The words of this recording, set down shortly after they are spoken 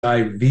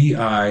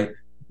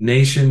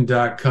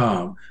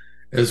KBIVINation.com,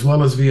 as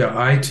well as via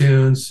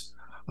iTunes,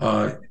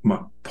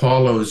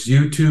 Paulo's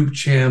YouTube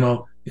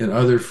channel, and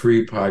other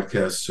free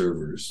podcast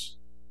servers.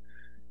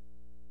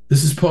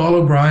 This is Paul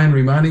O'Brien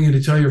reminding you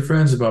to tell your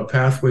friends about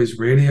Pathways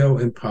Radio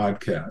and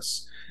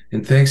podcasts.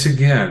 And thanks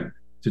again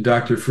to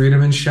Dr.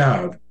 Friedemann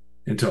Schaub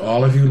and to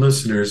all of you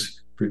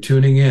listeners for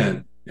tuning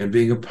in and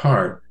being a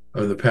part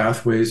of the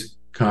Pathways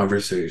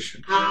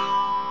conversation.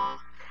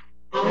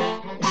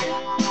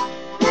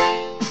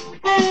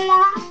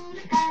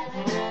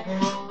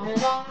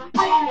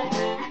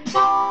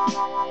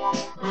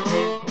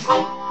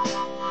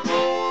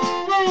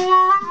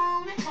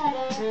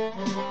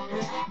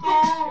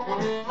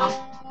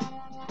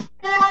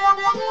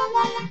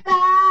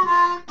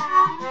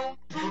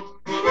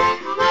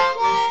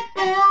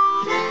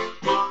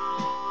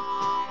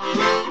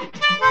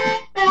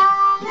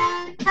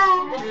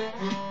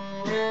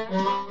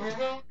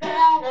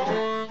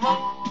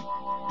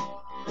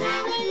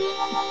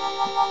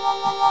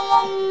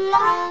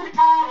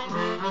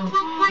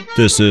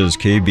 This is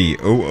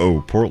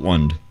KBOO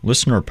Portland,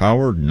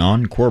 listener-powered,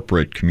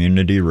 non-corporate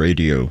community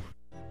radio.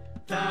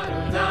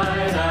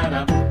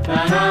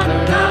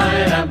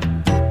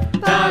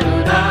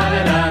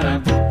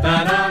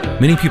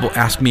 Many people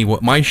ask me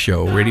what my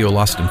show, Radio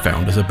Lost and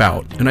Found, is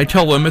about, and I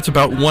tell them it's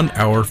about 1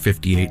 hour,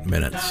 58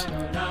 minutes.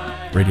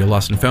 Radio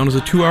Lost and Found is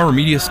a 2-hour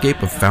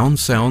mediascape of found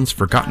sounds,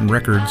 forgotten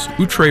records,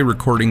 outre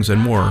recordings,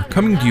 and more,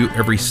 coming to you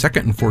every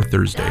second and fourth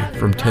Thursday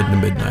from 10 to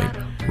midnight,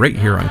 right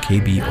here on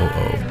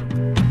KBOO.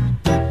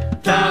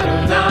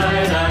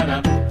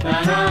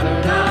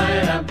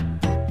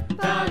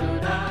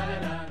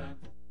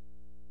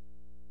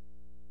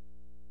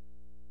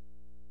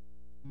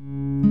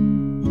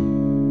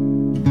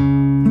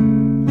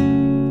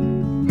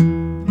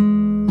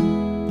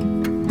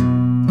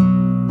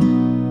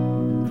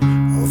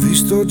 Ho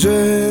visto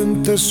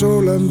gente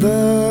sola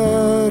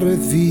andare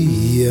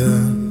via,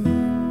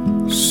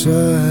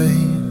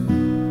 sai,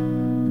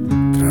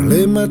 tra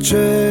le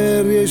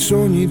macerie e i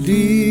sogni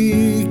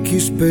di chi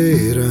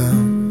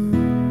spera.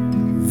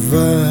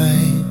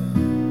 Vai,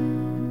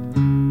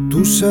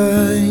 tu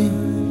sai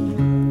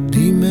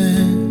di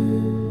me,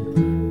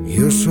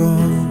 io so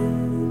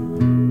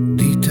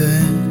di te,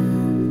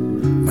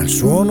 ma il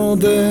suono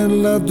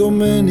della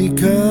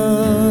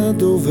domenica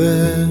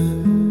dov'è?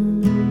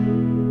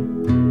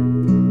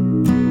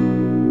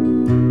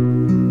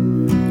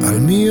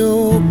 Al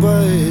mio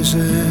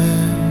paese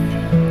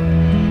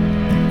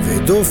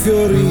vedo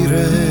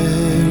fiorire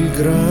il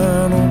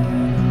grano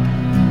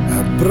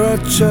a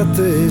braccia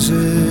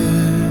tese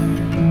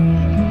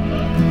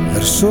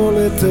verso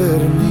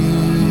l'eternità,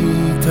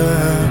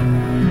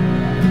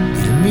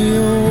 il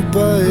mio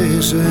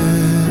paese.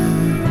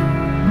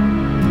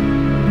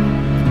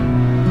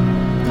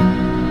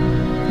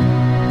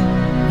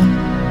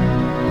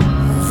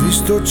 Ho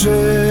visto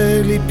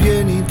cieli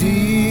pieni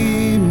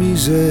di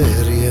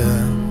miseria,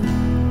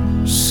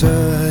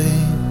 sai,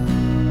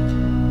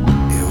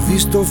 e ho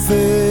visto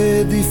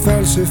fedi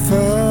false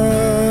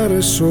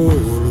fare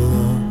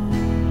solo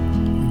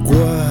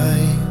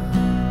guai.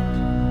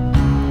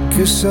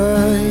 Che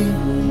sai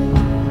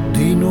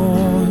di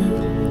noi,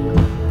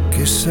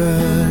 che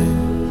sai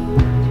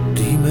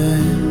di me,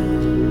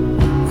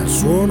 ma il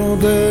suono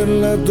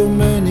della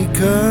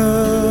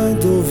domenica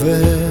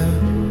dov'è?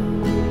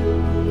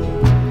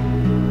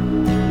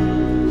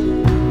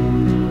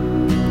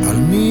 Al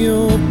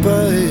mio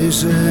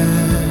paese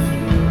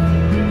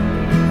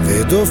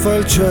vedo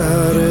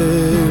falciare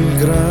il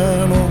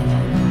grano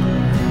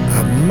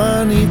a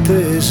mani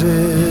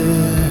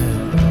tese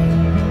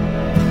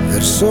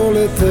verso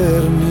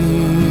l'eternità,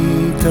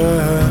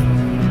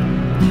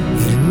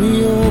 il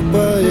mio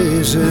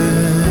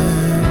paese.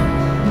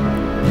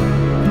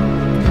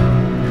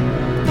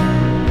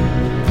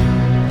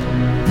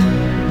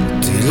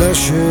 Ti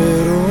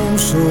lascerò un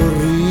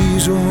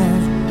sorriso,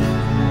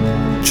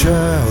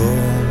 ciao,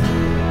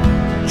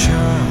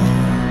 ciao,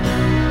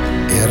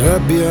 e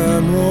rabbia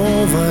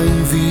nuova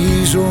in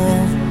viso,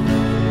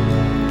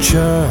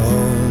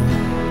 ciao,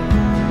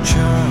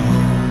 ciao,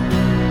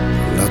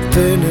 la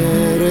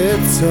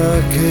tenerezza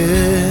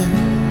che,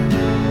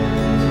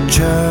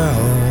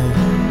 ciao,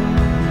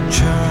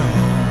 ciao,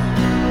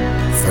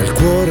 fa il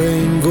cuore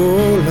in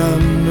gola a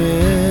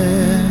me.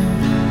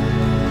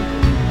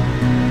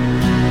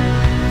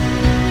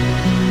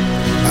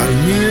 Al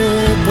mio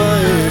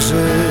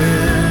paese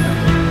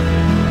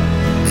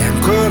è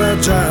ancora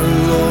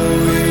giallo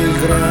il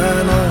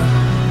grano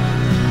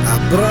a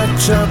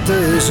braccia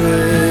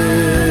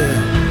tese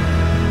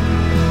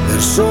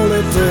verso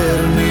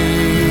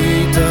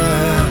l'eternità,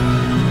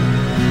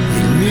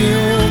 il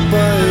mio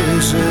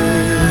paese.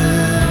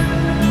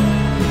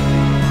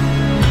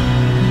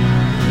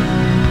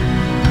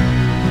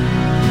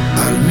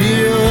 Al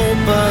mio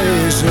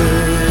paese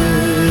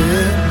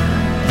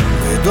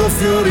vedo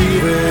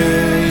fiorire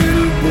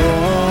il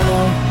buono,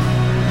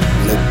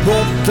 le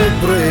botte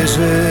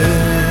prese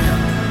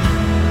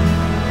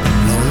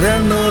non le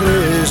hanno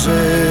rese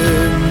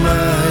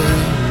mai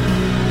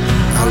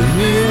al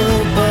mio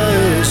paese.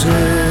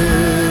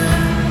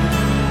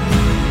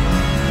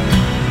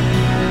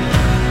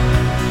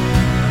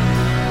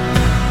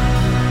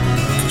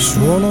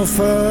 suono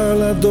fa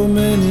la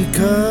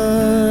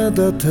domenica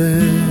da te?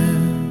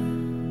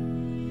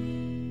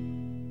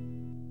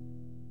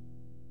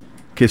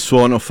 Che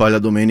suono fa la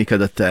domenica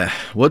da te?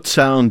 What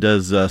sound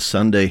does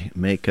Sunday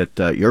make at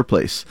your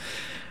place?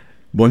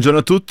 Buongiorno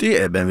a tutti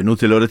e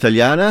benvenuti all'Ora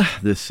Italiana.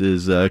 This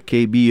is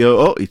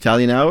KBOO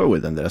Italian Hour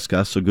with Andrea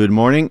Scasso. Good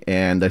morning,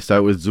 and I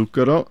start with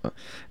Zucchero.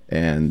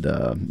 And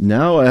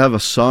now I have a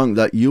song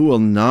that you will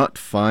not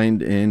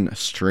find in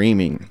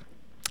streaming.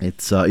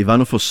 It's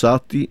Ivano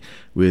Fossati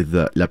with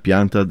La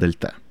Pianta del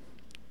Tè,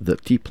 the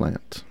tea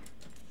plant.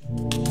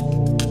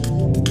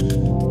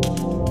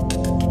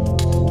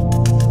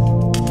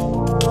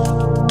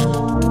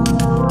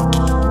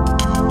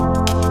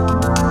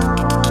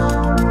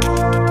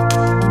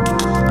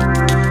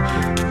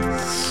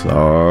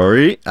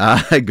 Sorry,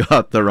 I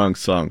got the wrong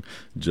song.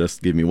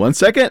 Just give me 1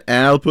 second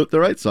and I'll put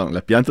the right song.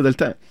 La Pianta del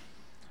Tè.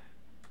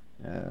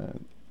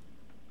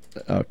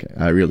 Okay,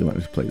 I really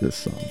wanted to play this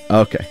song.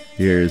 Okay,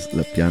 here's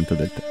La Pianta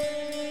del Tè.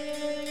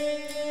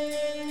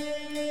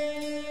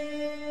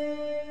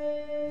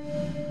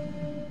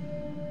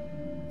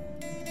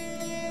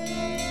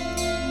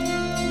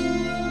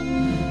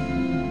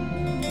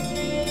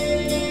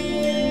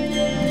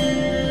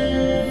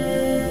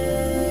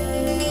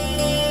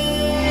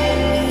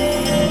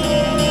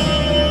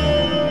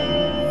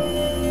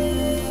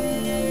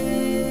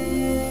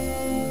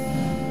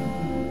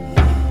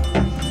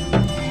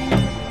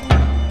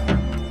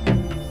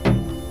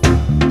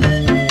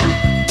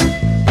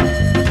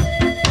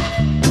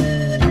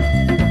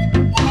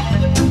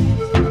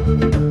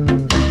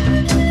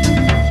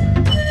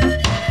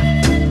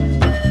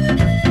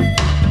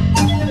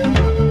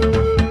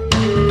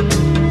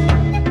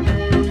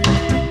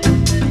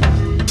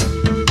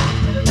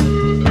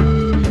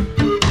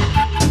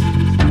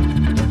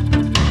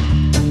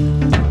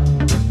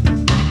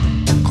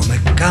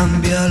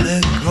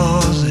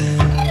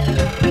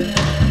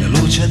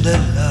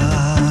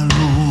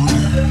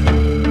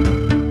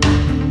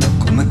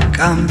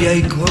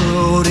 I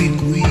colori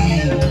qui,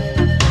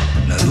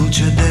 la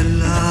luce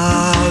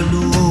della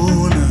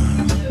luna,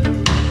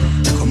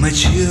 come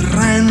ci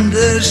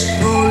rende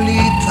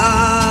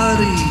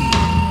solitari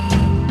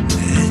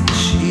e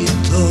ci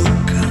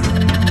tocca,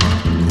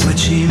 come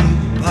ci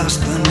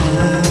impastano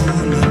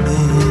la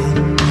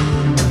bocca.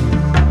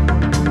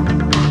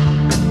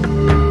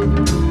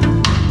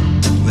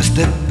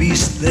 Queste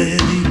piste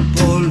di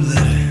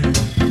polvere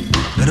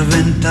per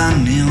 20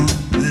 anni o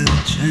per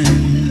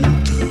 100.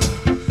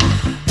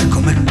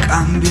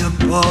 Cambia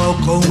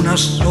poco una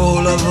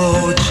sola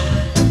voce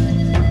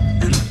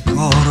nel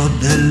coro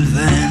del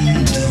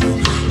vento,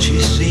 ci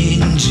si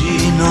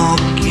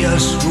inginocchia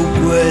su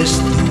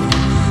questo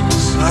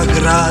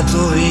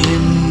sagrato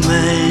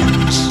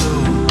immenso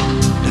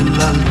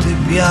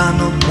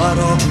dell'altipiano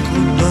barocco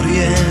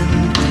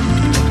d'Oriente.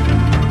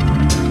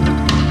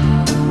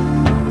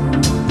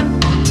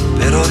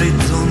 Per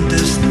orizzonte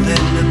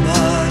stelle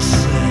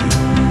basse,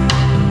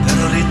 per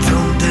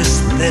orizzonte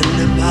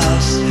stelle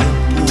basse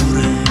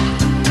oppure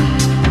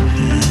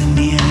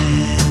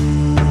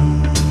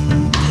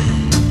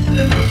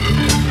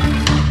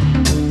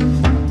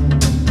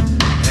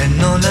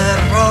non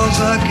è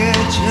rosa che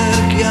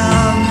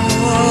cerchiamo,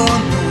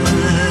 non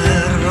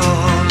è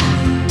rosa,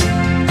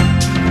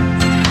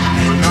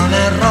 e non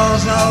è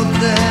rosa o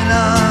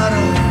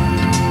denaro,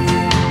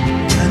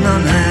 e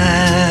non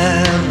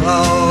è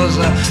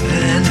rosa,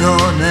 e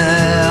non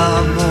è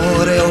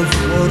amore o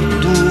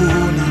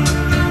fortuna,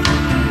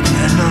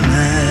 e non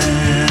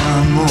è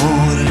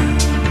amore,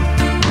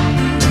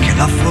 che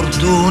la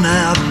fortuna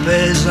è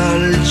appesa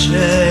al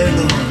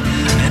cielo,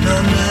 e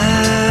non è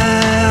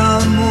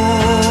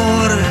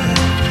amore,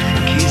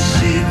 chi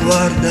si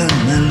guarda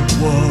nel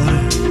cuore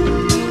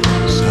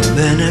sa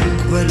bene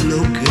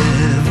quello che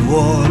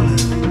vuole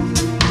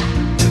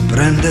e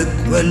prende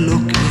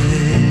quello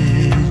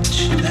che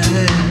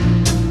c'è.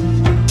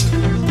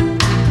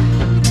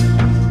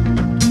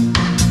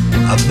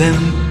 Ha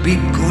ben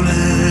piccole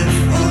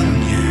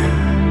foglie,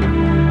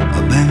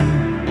 ha ben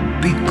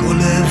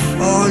piccole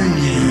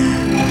foglie,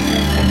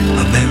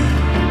 ha ben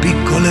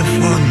piccole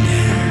foglie,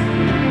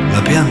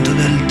 la pianta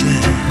del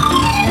tè.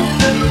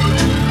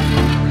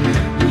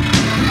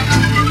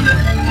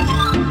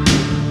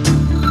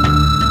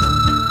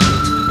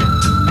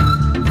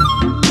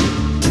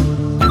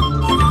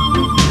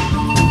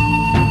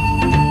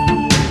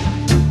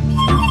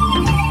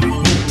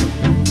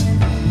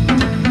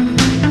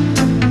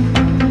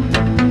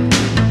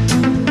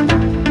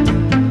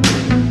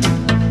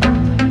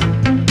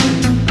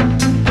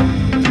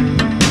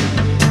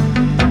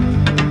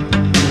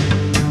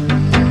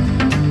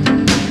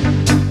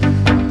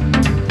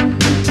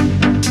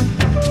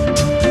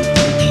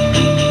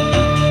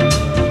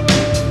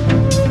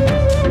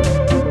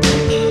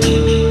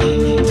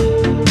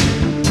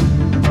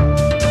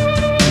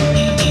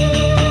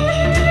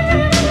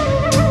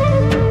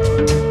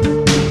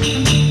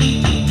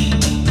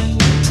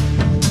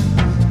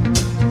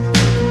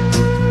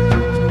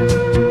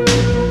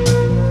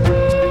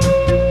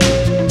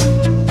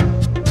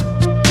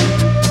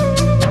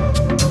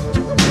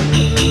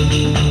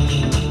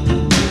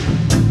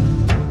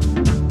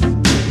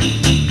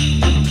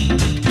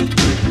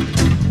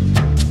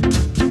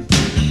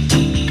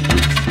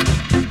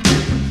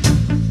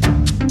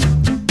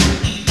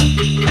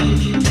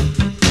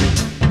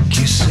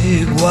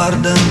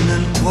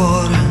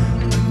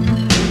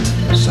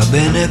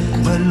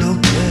 quello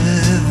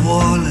che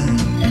vuole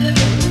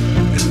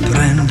e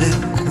prende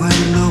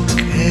quello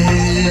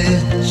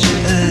che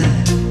c'è.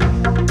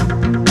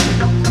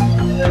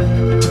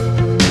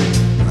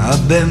 Ha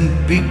ben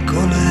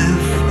piccole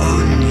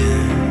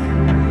foglie,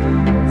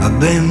 ha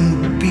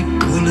ben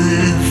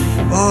piccole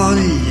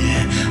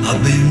foglie, ha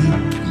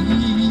ben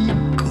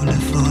piccole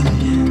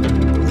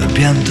foglie, la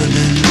pianta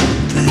del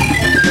tè.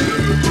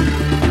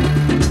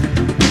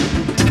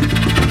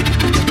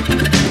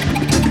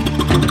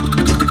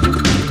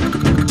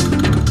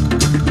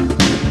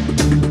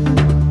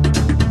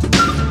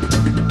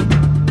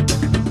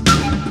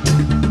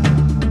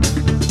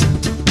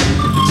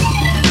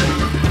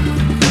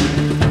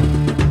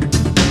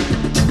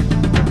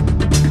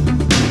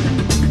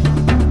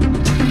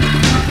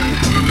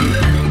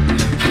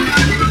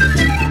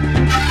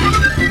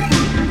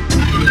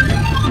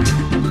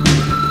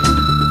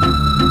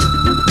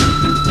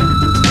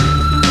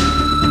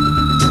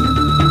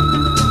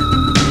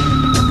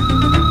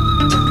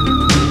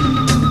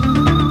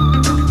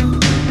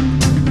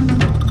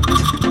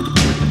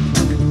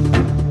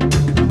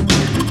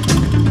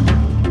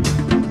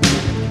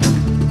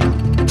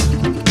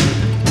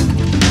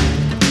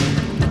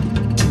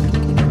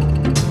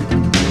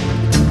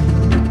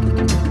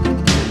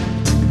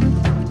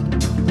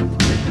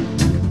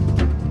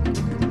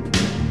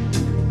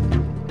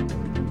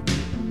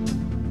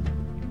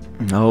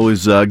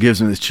 Always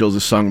gives me the chills, a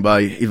song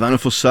by Ivano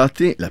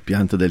Fossati, La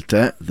Pianta del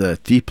Tè, the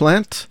tea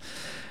plant.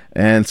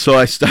 And so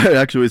I started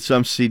actually with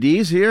some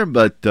CDs here,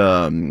 but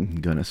I'm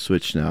going to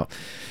switch now.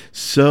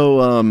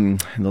 So in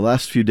the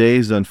last few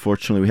days,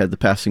 unfortunately, we had the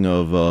passing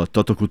of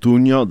Toto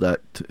Cutugno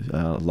that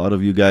a lot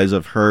of you guys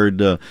have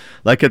heard.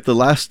 Like at the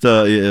last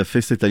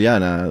Festa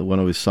Italiana, one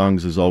of his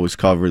songs is always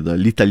covered,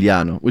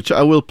 L'Italiano, which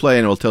I will play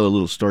and I'll tell a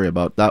little story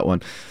about that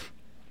one.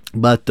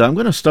 But I'm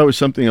going to start with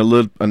something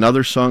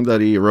another song that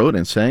he wrote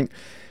and sang,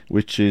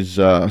 which is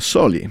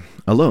Soli,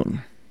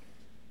 Alone.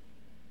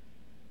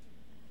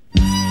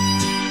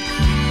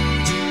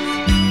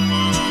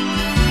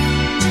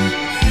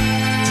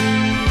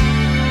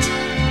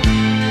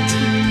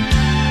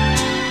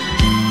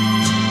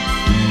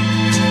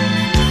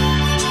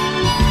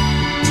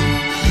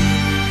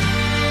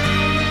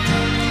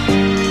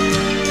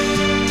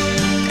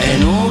 È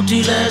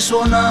inutile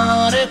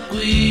suonare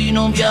qui,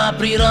 non vi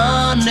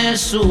aprirà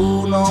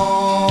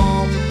nessuno.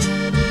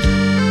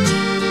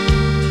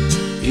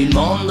 Il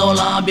mondo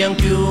l'abbiamo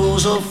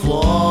chiuso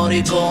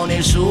fuori con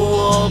il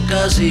suo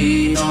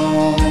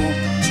casino.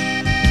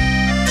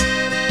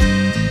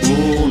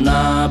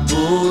 Una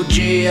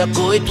bugia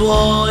coi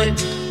tuoi,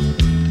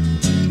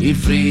 il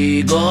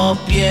frigo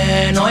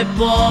pieno e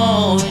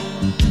poi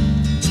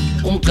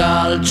un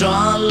calcio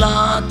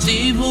alla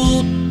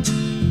TV.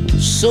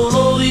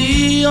 Solo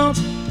io,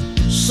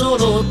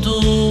 solo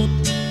tu.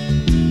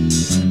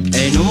 È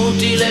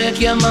inutile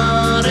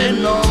chiamare,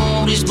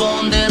 non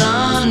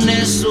risponderà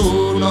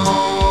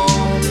nessuno.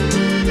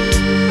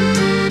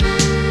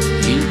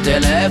 Il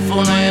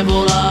telefono è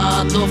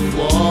volato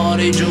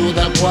fuori giù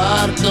dal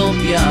quarto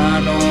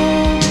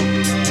piano.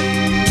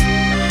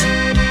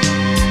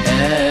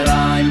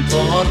 Era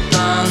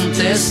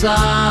importante,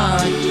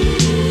 sai,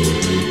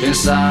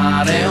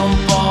 pensare un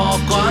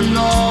poco a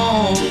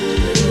noi.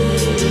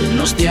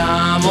 Non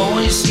stiamo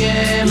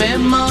insieme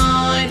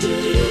mai,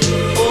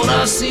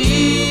 ora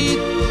sì,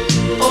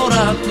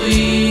 ora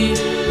qui.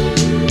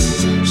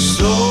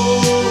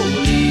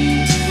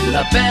 Soli,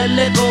 la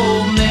pelle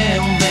come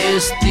un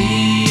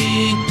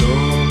vestito.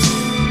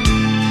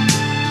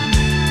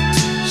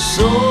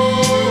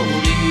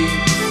 Soli,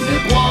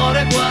 nel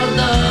cuore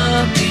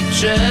guarda chi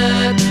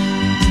c'è,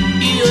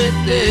 io e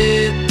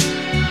te.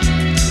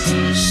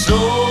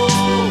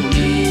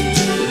 Soli,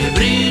 le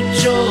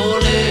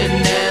briciole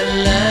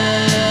nel letto.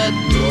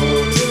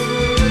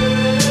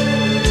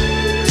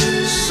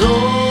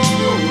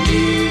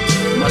 Soli,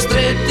 ma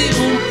stretti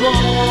un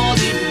po'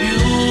 di più.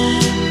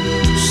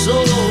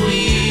 Solo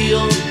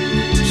io,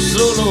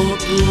 solo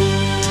tu.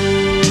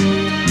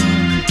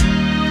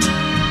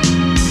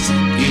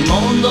 Il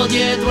mondo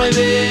dietro ai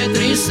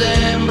vetri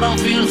sembra un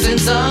film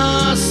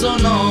senza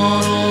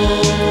sonoro.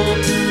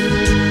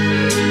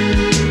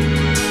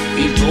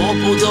 Il tuo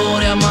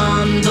pudore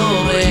amando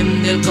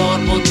rende il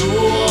corpo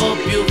tuo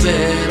più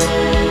vero.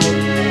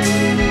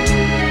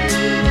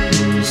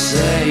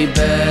 Sei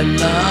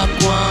bella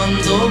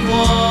quando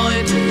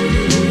vuoi,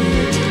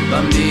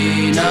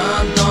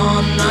 bambina,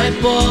 donna e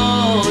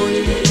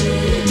poi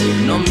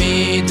non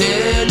mi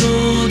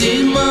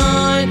deludi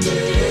mai.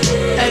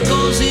 È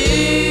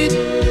così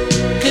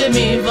che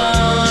mi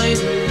vai.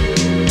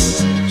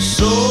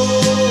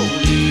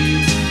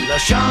 Soli,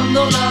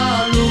 lasciando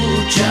la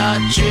luce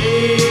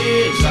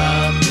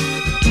accesa.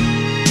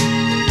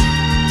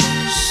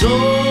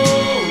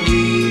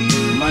 Soli,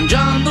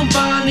 mangiando un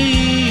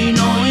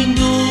panino in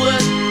due,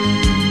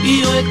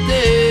 io e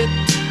te.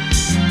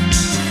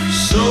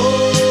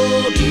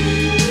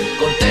 Soli,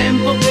 col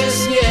tempo che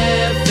si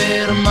è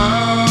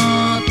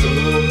fermato.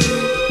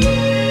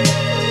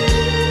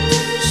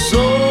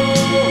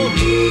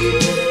 Soli,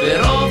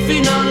 però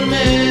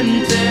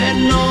finalmente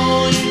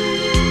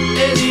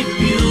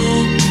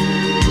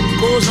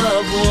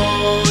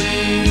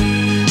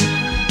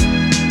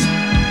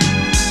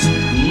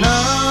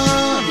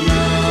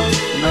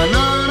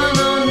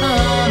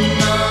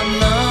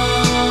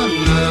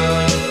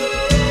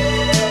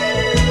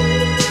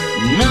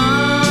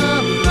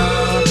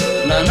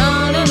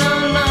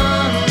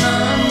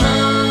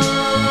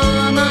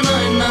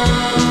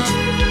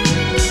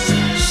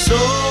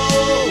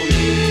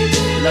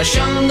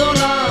lasciando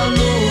la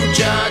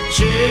luce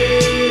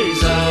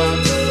accesa.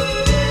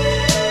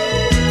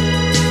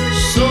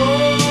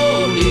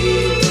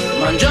 Soli,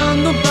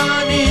 mangiando un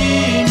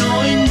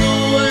panino in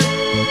due,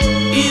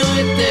 io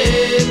e te.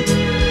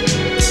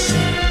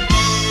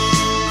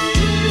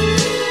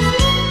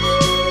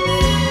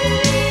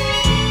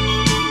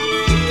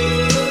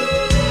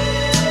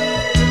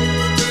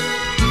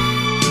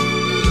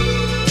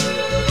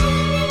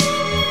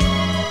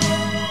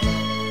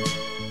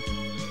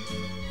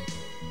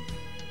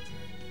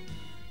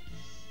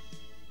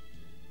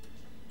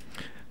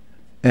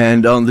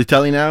 And on the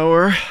Italian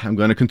Hour, I'm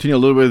going to continue a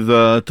little with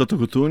Toto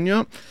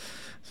Cutugno,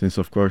 since,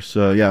 of course,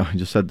 we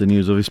just had the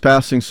news of his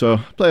passing, so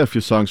play a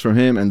few songs from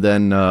him, and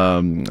then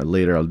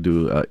later I'll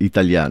do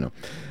Italiano.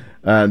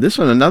 This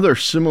one, another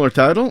similar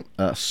title,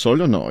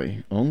 Solo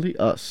Noi, Only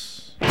Us.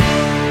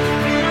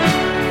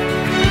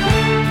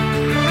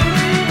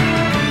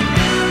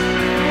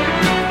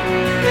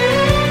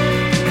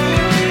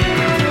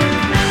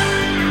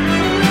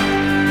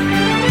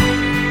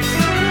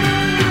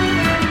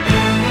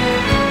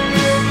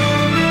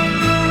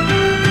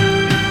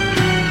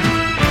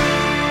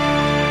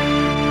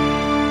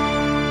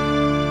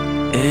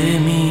 E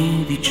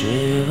mi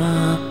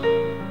diceva,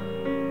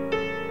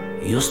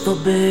 io sto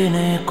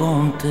bene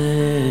con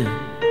te.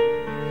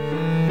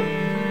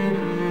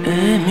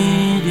 E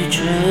mi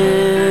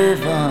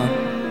diceva,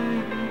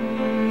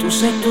 tu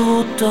sei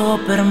tutto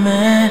per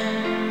me.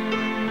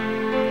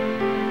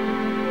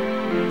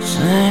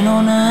 Se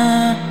non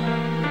è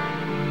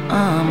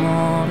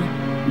amore,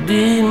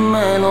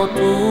 dimmelo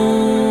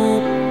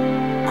tu.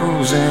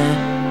 Cos'è?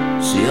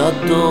 Si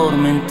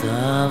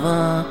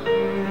addormentava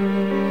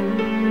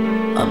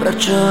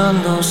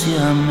abbracciandosi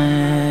a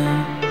me,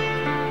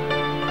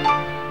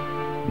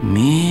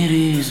 mi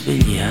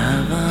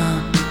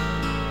risvegliava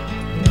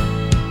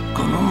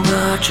con un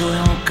bacio e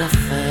un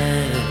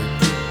caffè,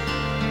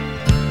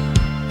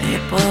 e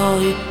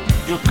poi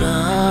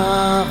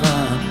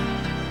giocava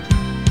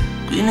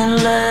qui nel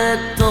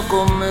letto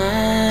con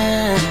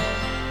me.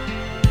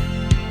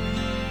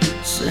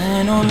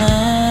 Se non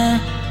è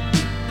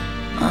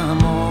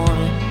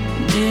amore,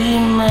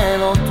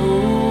 dimmelo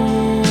tu.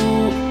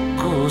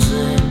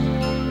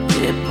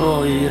 E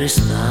poi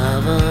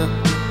restava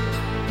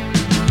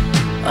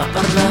a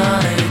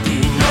parlare di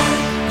noi,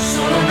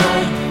 solo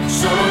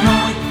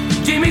noi,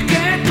 dimmi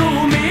che tu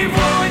mi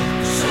vuoi,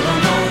 solo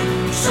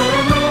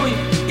noi,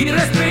 il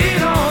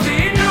respiro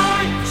di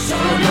noi,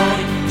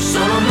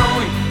 solo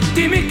noi,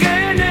 dimmi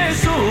che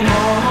nessuno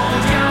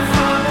ti ha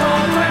fatto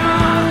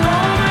tremare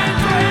come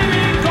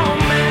tremi con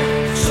me,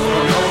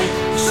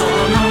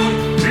 solo noi,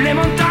 le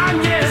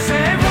montagne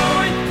se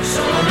vuoi,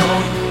 solo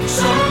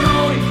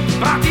noi,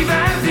 prati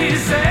verdi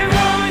se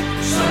vuoi,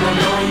 solo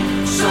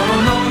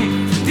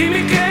noi,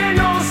 dimmi che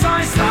non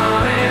sai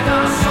stare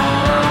da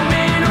solo un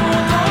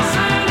minuto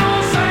se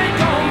non sei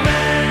con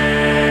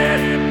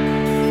me.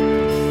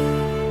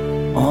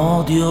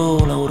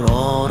 Odio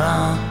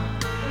l'aurora,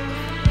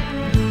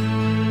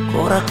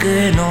 ora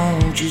che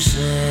non ci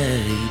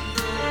sei,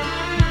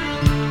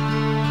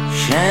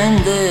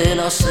 scende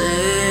la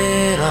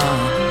sera,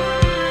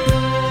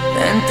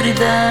 entri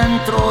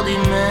dentro di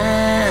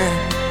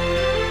me.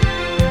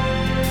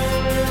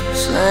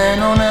 Se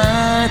non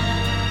è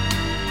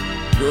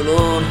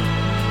dolore,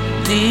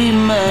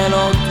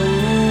 dimmelo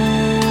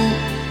tu.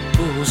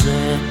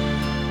 Cos'è?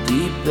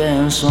 Ti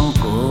penso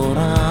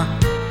ancora,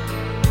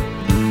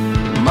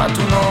 ma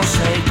tu non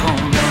sei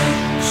con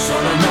me.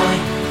 Solo noi,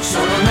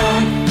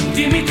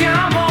 dimmi che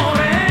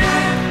amore è.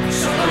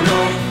 Solo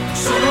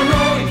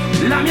noi,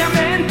 la mia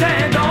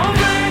mente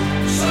dov'è?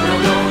 Solo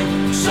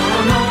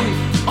noi,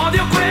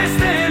 odio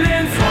queste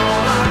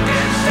lenzuola che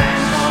il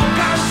tempo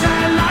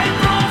cancella il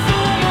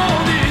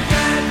profumo di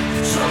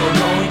te. Solo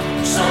noi,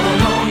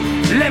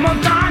 le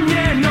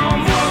montagne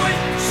non vuoi,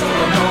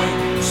 solo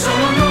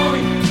noi,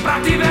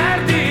 prati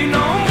verdi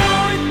non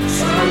vuoi,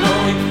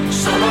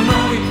 solo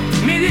noi,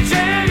 mi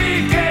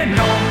dicevi che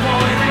non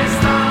vuoi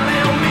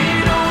restare un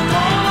minuto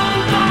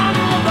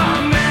lontano da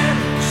me.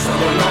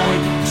 Solo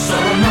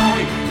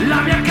noi,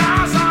 la mia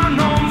casa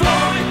non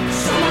vuoi,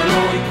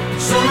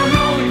 solo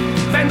noi,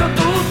 vendo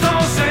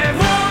tutto se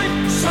vuoi,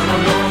 solo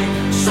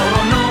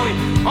noi,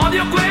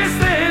 odio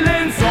queste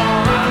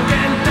lenzuola che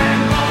il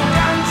tempo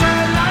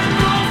cancella il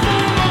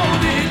profumo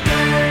di te.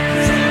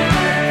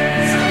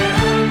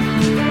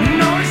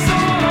 Noi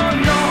solo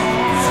noi,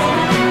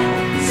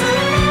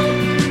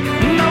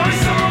 noi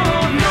solo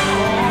noi,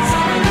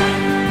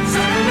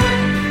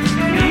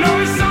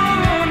 noi solo noi, noi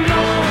solo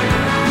noi,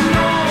 noi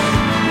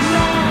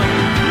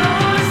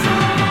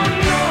solo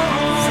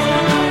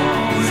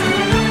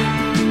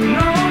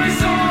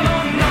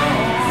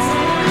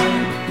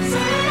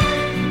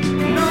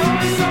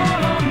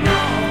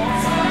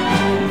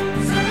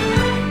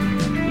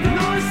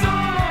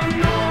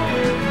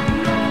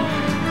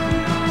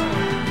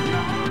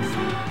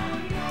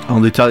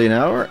On the Italian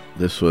Hour,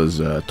 this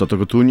was Toto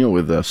Cutugno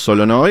with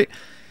Solo Noi.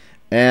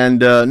 And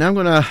now I'm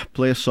going to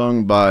play a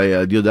song by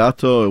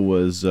Diodato. It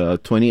was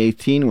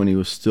 2018 when he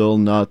was still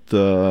not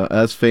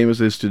as famous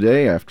as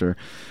today after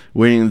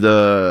winning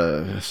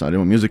the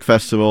Sanremo Music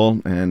Festival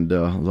and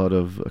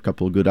a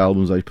couple of good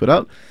albums that he put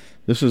out.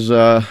 This is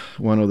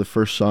one of the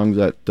first songs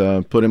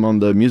that put him on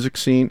the music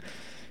scene,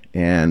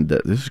 and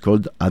this is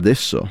called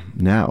Adesso,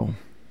 Now.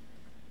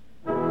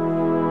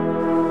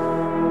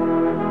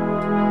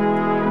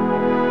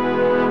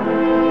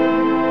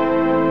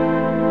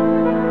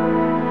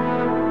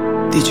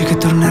 Dici che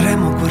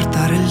torneremo a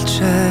guardare il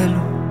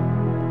cielo,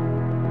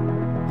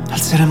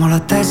 alzeremo la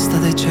testa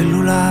dai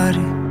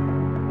cellulari,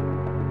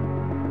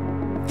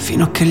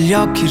 fino a che gli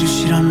occhi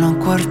riusciranno a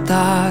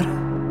guardare,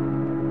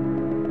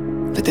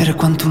 vedere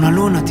quanto una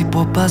luna ti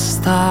può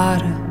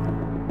bastare.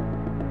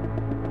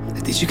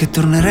 E dici che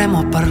torneremo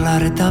a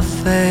parlare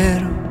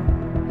davvero,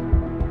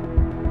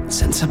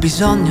 senza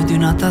bisogno di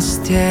una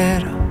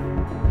tastiera,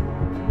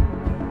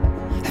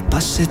 e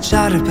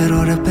passeggiare per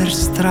ore per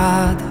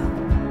strada,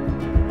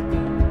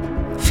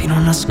 fino a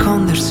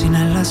nascondersi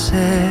nella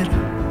sera.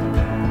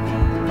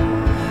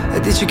 E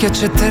dici che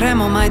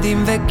accetteremo mai di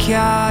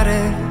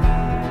invecchiare,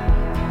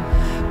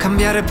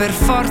 cambiare per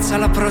forza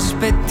la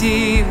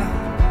prospettiva,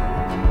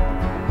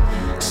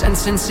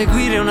 senza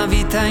inseguire una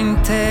vita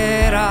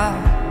intera,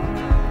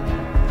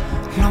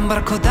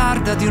 l'ombra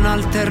codarda di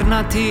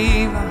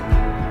un'alternativa.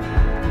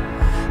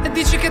 E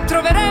dici che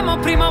troveremo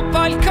prima o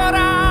poi il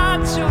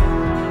coraggio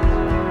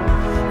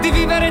di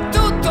vivere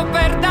tutto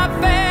per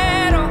davvero,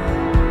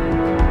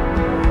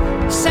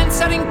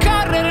 senza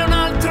rincorrere un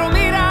altro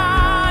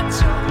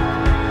miraggio,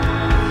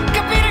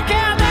 capire che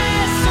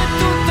adesso è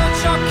tutto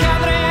ciò che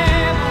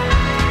avremo,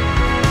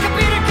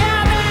 capire che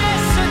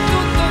adesso è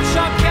tutto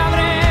ciò che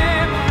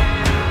avremo,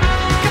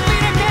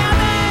 capire che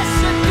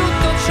adesso è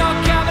tutto ciò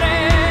che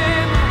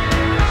avremo.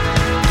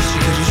 Dici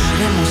che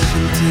riusciremo a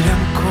sentire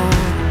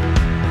ancora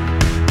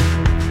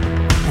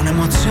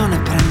un'emozione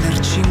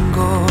prenderci in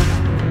gola,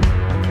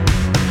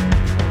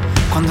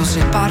 quando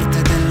sei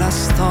parte della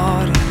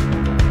storia,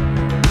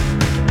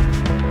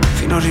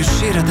 fino a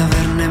riuscire ad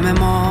averne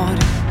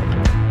memoria.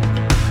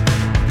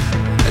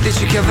 E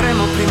dici che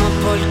avremo prima o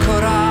poi il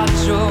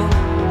coraggio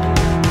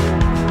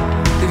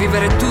di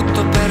vivere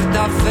tutto per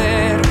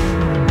davvero,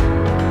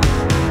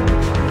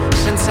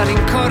 senza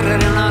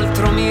rincorrere un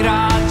altro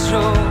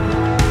miraggio,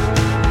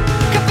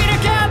 capire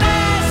che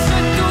adesso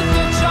è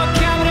tutto ciò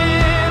che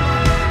avremo,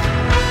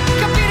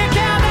 capire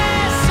che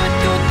adesso è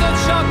tutto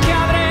ciò che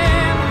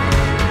avremo,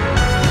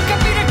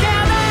 capire che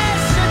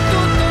adesso è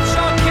tutto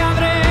ciò che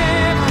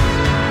avremo,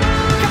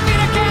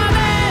 capire che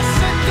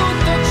adesso è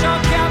tutto ciò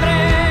che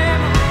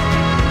avremo.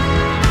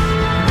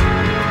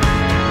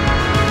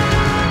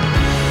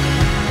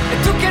 E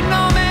tu che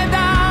nome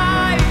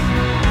dai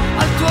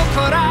al tuo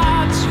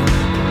coraggio,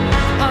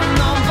 a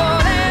non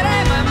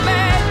volere mai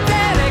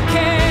mettere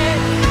che,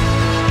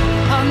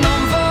 a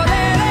non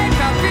volere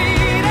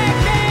capire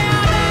che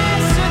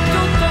adesso è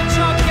tutto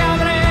ciò che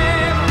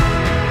avremo,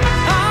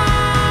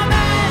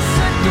 adesso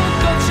è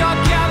tutto ciò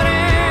che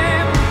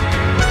avremo,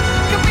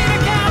 capire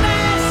che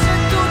adesso è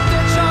tutto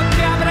ciò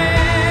che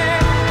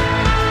avremo,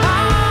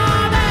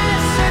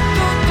 adesso è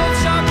tutto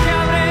ciò che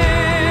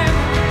avremo.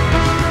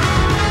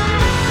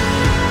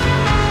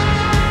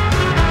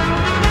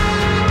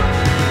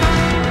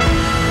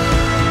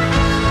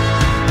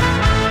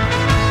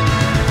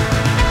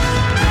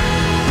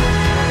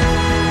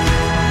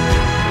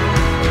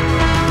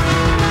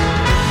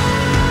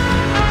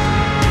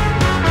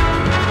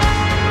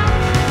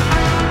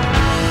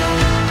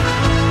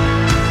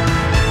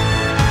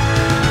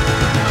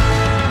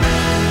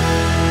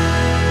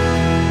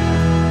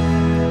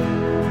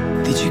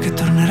 Dici che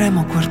torneremo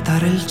a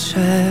guardare il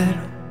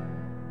cielo.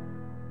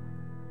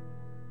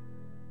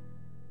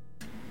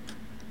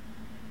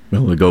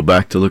 Well, we'll go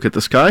back to look at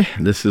the sky.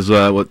 This is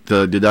what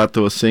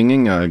Diodato was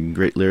singing.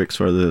 Great lyrics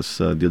for this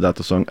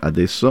Diodato song,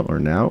 Adesso, or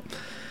Now.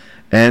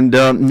 And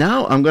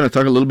now I'm going to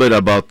talk a little bit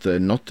about the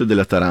Notte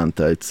della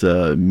Taranta. It's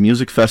a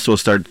music festival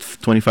started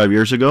 25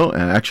 years ago,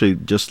 and actually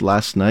just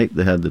last night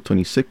they had the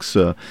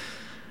 26th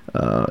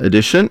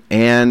edition.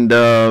 And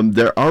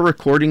there are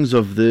recordings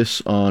of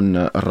this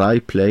on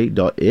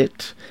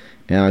RaiPlay.it.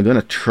 And I'm going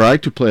to try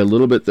to play a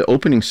little bit the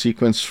opening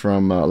sequence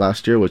from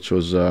last year, which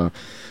was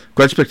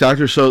quite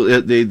spectacular.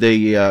 So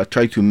they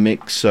try to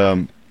mix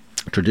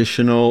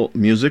traditional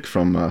music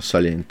from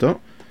Salento.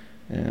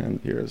 And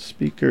here are the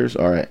speakers.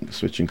 All right,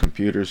 switching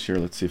computers here.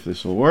 Let's see if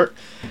this will work.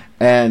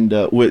 And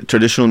with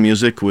traditional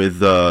music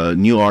with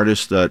new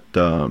artists that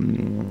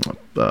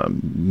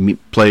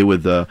play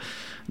with the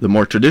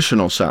more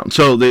traditional sound.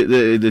 So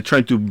they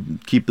try to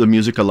keep the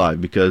music alive,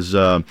 because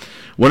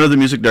one of the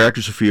music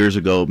directors a few years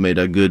ago made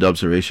a good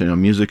observation.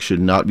 Music should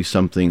not be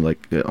something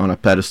like on a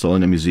pedestal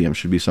in a museum. It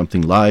should be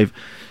something live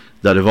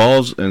that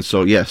evolves. And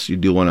so, yes, you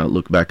do want to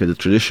look back at the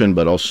tradition,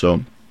 but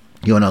also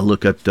you want to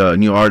look at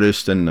new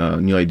artists and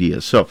new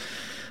ideas. So,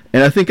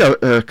 and I think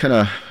a kind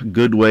of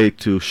good way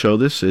to show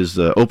this is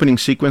the opening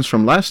sequence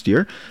from last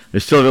year.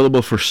 It's still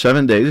available for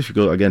 7 days if you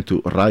go again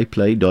to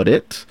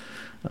RaiPlay.it.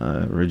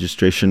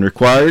 Registration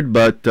required,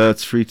 but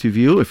it's free to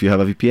view if you have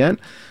a VPN.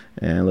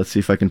 And let's see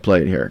if I can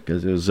play it here,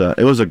 because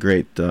it was a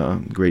great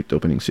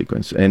opening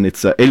sequence. And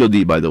it's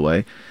Elodie, by the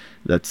way,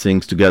 that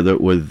sings together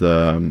with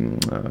the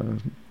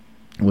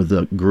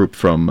group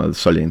from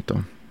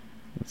Salento.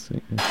 Let's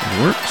see if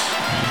it works.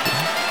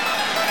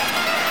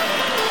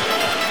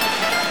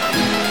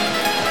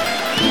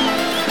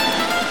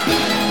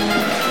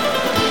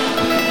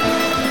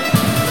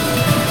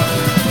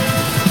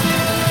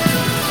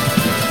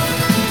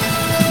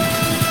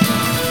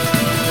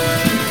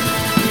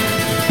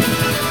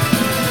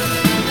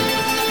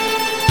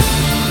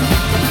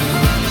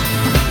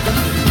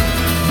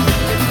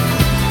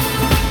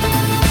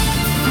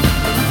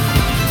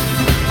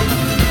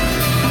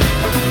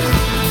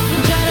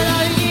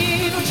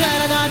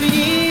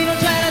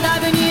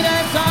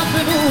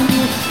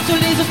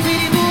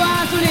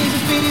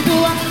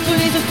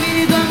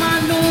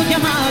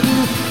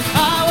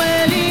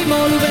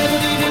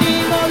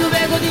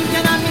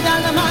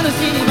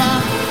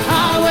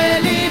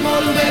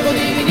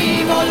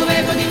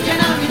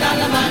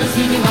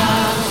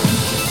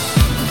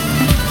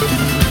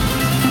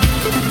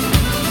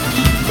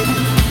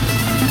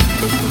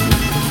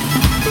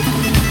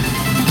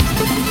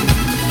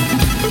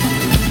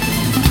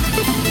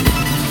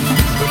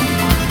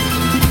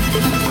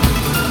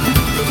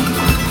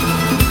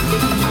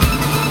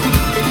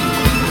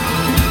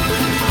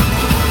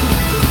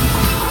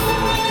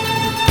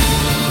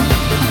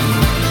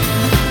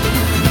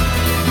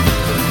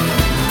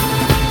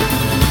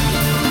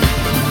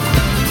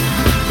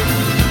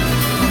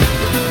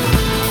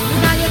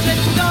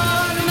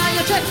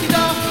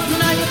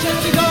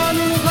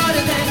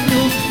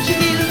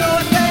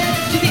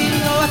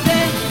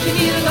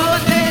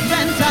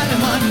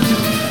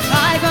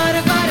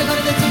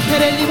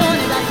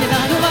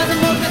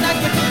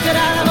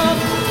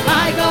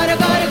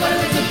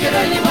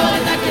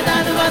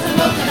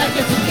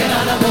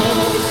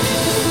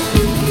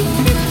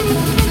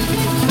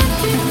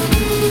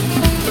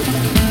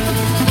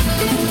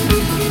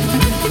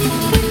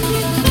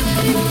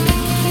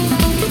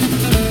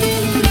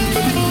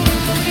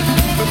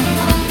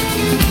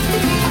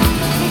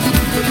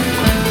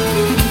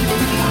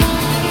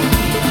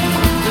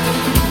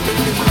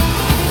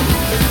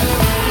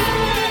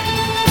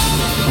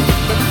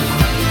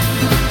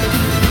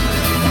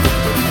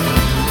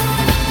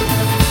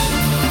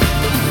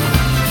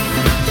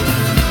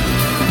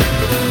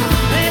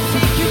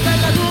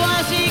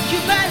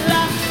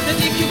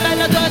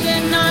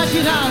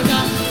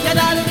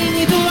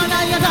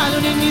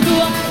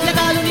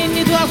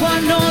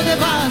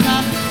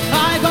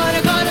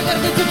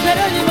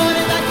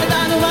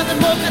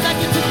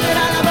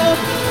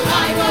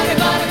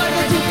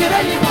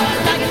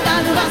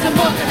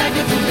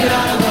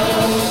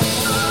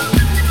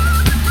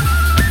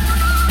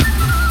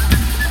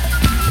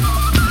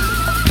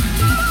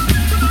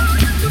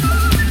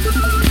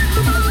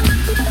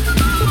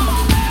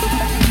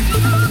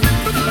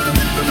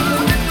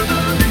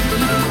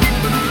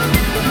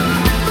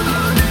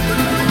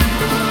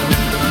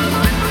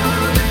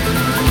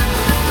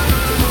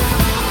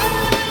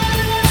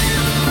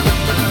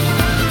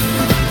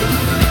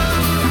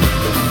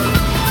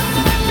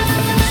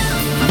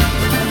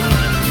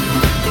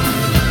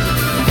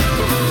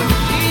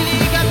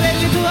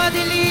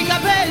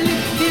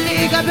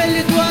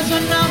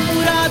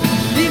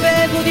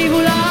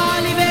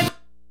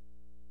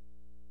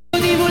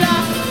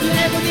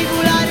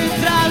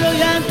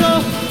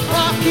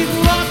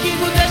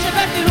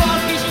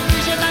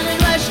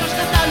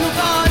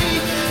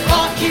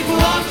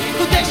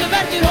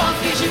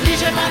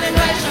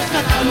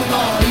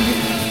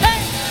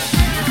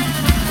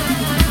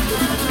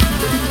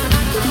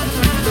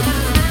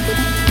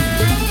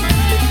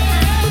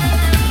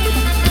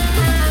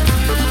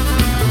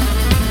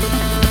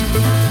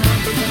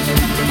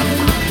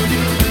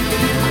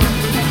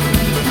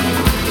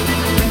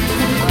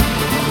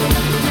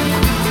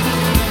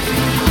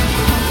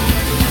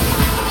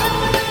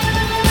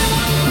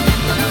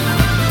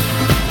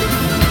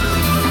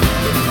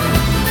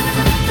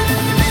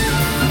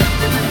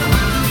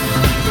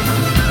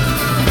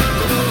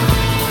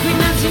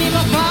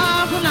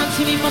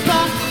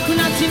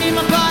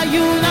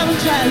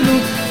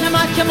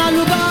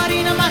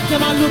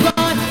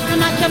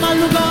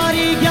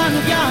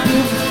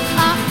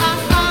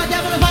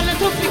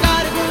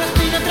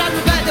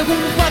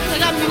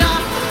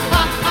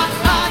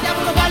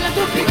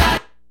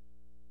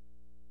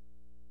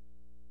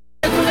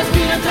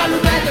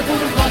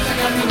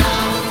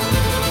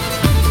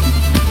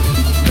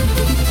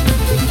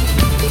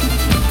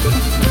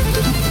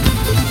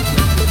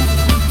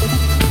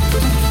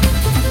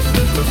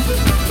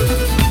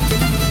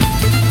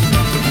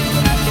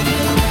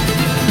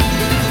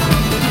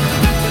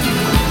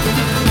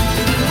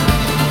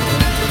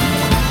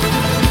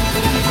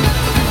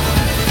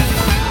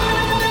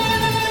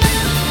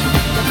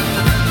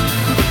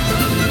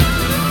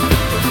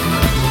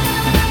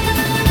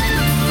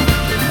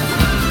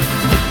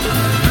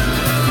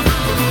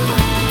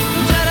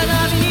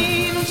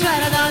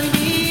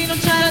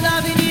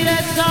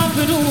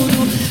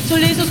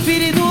 sugli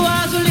sospiri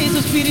tua,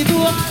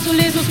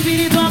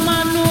 mi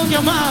hanno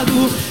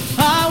chiamato.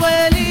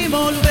 Aweli,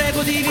 mo lo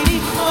vedo di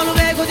venire, mo lo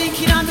vedo di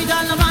inchinarmi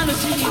dalla mano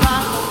si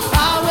va.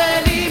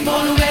 Aweli,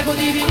 mo lo vedo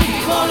di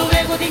venire, mo lo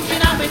vedo di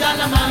inchinarmi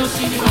dalla mano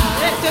si va.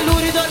 E te lo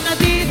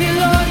ritornati,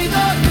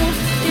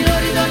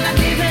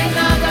 per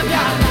nata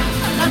piana.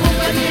 La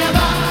compagnia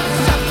va,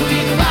 sacco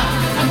di va,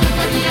 la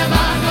compagnia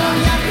va, non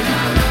gli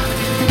arrivava.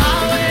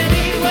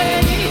 Aweli,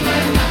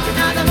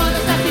 nada moda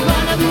starti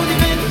buona, tu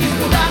diventi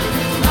scuda.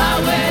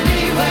 Aweli,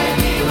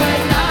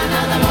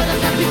 nada moda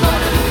starti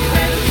buona, tu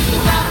diventi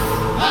scuda.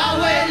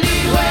 Aweli,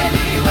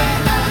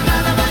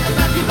 nada moda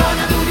starti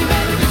buona, tu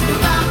diventi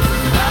scuda.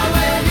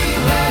 Aweli,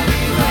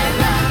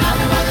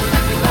 nada moda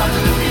starti buona,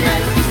 tu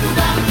diventi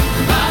scuda.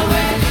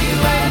 Aweli,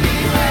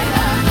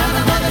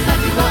 nada moda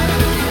starti buona,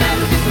 tu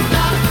diventi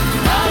scuda.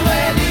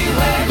 Aweli,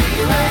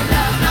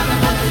 nada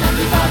moda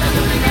starti buona,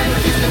 tu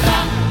diventi scuda.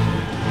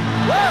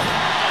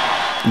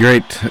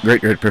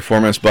 Great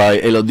performance by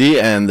Elodie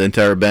and the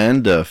entire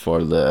band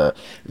for the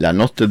La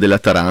Notte della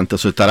Taranta.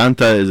 So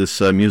Taranta is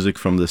this music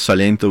from the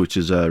Salento, which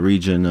is a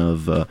region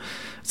of...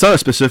 it's not a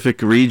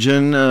specific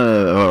region,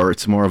 or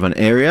it's more of an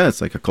area.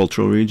 It's like a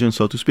cultural region,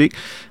 so to speak,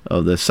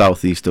 of the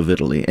southeast of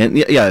Italy. And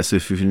yes,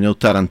 if you know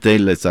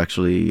Tarantella, it's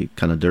actually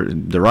kind of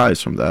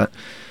derives from that.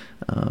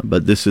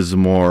 But this is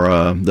more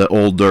the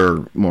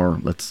older, more,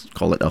 let's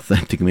call it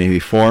authentic maybe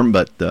form.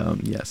 But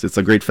yes, it's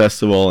a great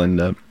festival.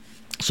 And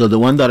so the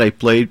one that I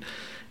played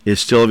is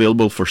still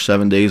available for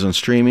 7 days on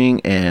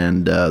streaming.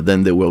 And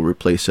then they will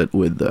replace it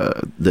with the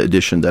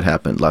edition that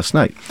happened last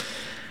night.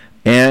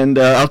 And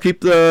I'll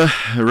keep the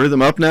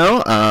rhythm up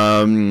now.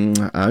 I'm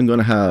going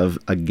to have,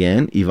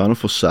 again, Ivano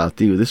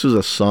Fossati. This was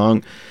a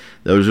song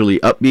that was really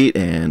upbeat,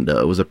 and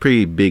it was a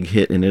pretty big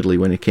hit in Italy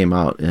when it came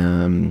out.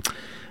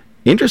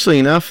 Interestingly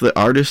enough, the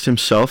artist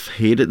himself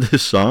hated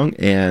this song,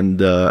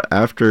 and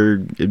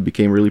after it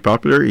became really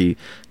popular, he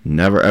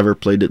never ever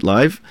played it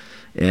live.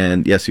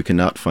 And yes, you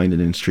cannot find it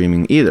in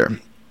streaming either.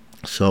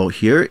 So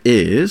here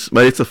is,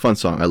 but it's a fun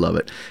song, I love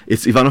it.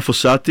 It's Ivano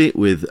Fossati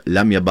with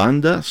La mia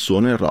banda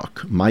suona il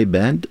rock. My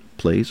band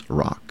plays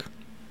rock.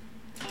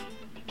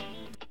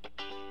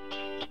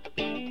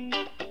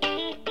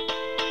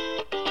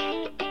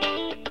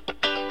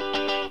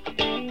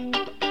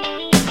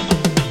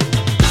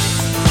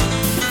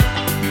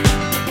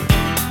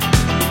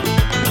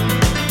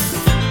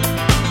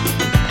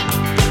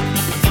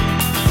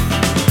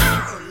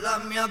 La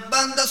mia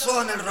banda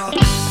suona il rock e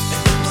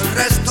tutto il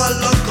resto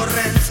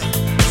all'occorrenza.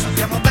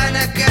 Sappiamo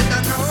bene che da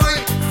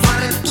noi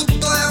fare il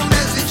tutto è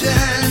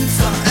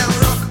un'esigenza. È un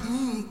rock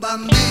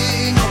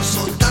bambino,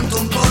 soltanto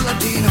un po'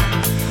 latino.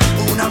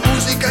 Una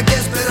musica che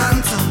è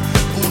speranza,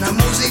 una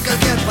musica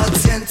che è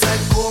pazienza. È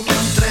come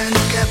un treno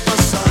che è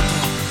passato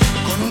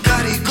con un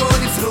carico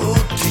di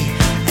frutti.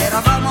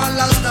 Eravamo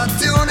alla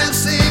stazione,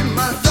 sì,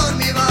 ma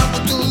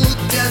dormivamo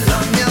tutti. E la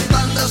mia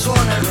banda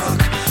suona il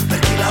rock, per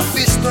chi l'ha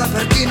visto e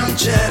per chi non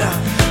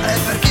c'era, e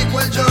per chi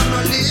quel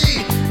giorno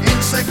lì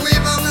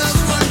inseguiva una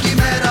sua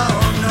chimera.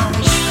 Oh, non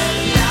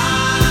svegliate,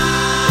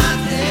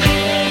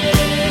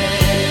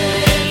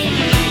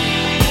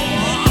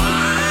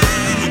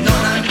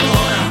 non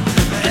ancora,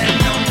 e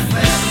non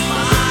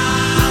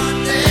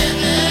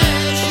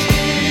fermateci,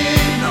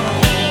 no,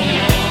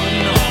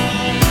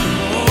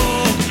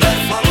 per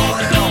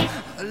favore no.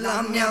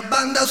 La mia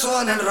banda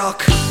suona il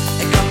rock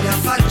e cambia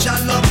faccia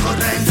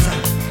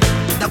all'occorrenza.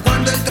 Da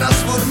quando il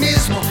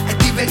trasformismo è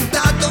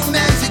diventato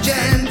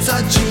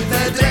un'esigenza, ci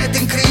vedrete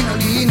in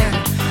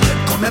crinoline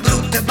come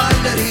brutte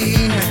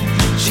ballerine,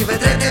 ci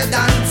vedrete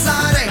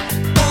danzare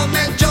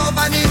come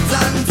giovani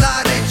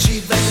zanzare,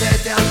 ci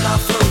vedrete alla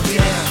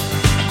frontiera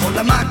con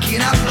la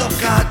macchina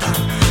bloccata,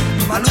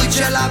 ma lui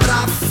ce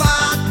l'avrà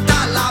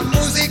fatta, la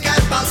musica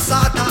è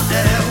passata.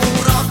 È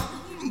un rock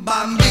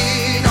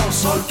bambino,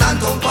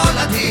 soltanto un po'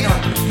 latino,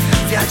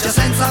 viaggia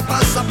senza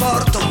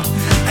passaporto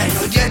e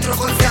noi dietro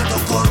col fiato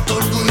corto.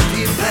 Lui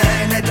ti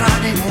penetra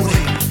nei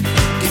muri,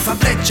 ti fa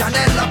breccia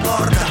nella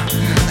porta,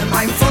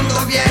 ma in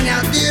fondo viene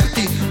a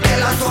dirti che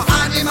la tua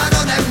anima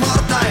non è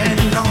morta. E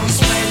non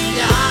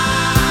svegliate,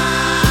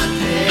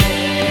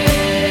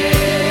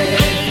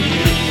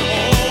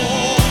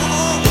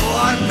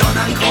 non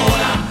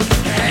ancora,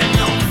 e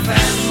non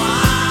fermateci,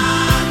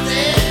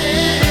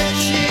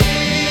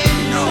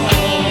 no,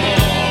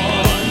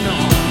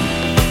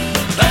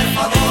 per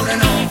favore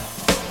no.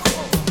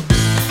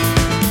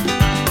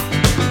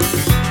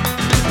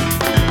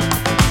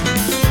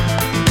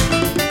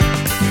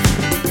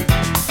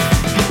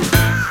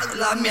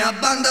 La mia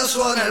banda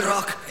suona il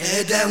rock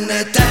ed è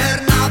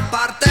un'eterna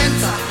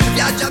partenza,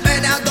 viaggia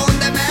bene ad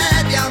onde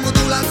medie, a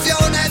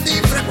modulazione di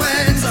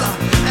frequenza.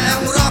 È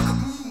un rock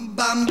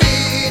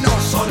bambino,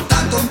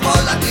 soltanto un po'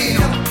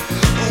 latino,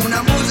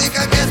 una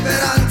musica che è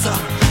speranza,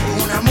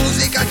 una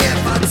musica che è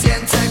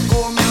pazienza. È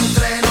come un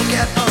treno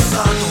che è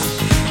passato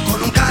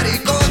con un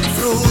carico di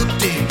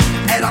frutti.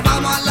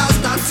 Eravamo alla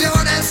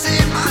stazione,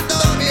 sì, ma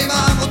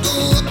dormivamo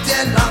tutti.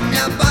 E la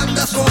mia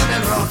banda suona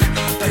il rock,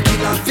 per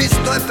chi l'ha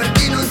visto e per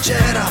chi non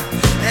c'era,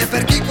 e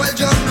per chi quel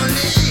giorno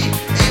lì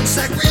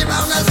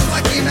inseguiva una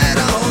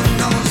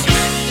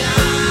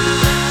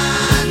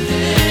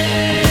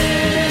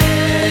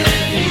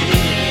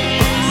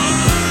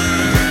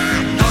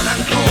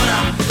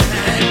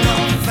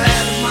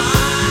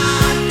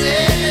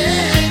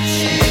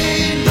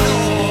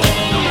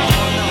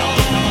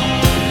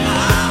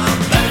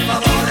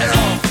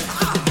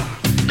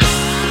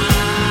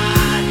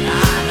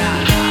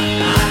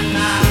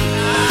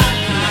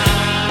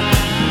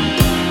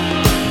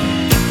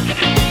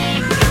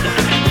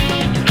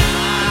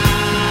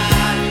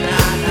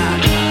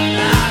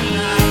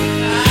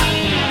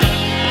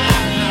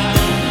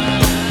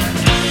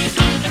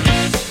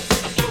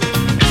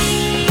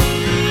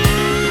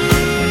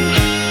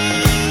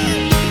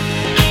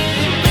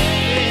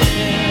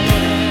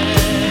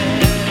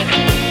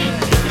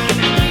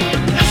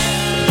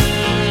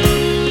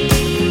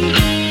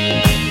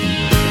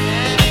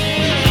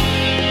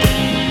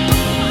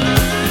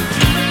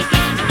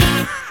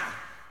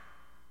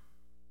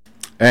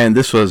And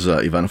this was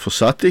Ivano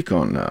Fossati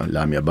con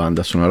La Mia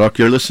Banda Suona Rock.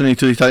 You're listening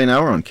to the Italian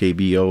Hour on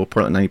KBO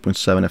Portland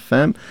 90.7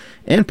 FM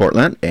in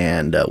Portland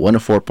and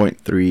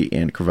 104.3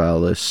 in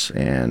Corvallis,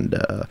 and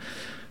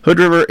Hood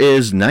River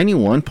is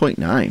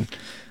 91.9.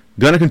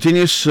 Gonna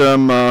continue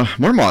some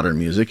more modern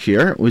music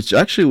here, which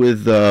actually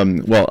with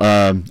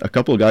a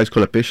couple of guys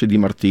called Pesce Di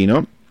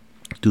Martino,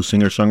 two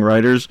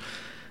singer-songwriters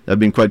that have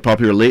been quite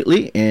popular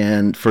lately.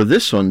 And for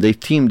this one, they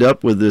teamed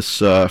up with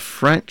this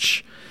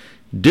French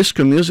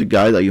disco music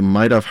guy that you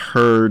might have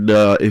heard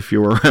if you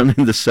were around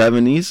in the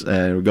 70s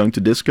and were going to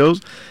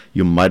discos.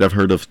 You might have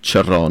heard of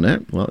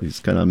Cerrone. Well,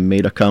 he's kind of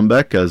made a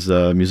comeback as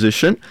a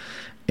musician.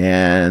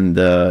 And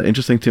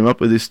interesting team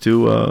up with these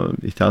two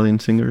Italian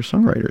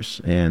singer-songwriters.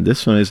 And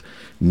this one is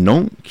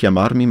Non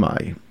chiamarmi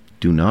mai.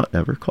 Do not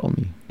ever call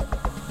me.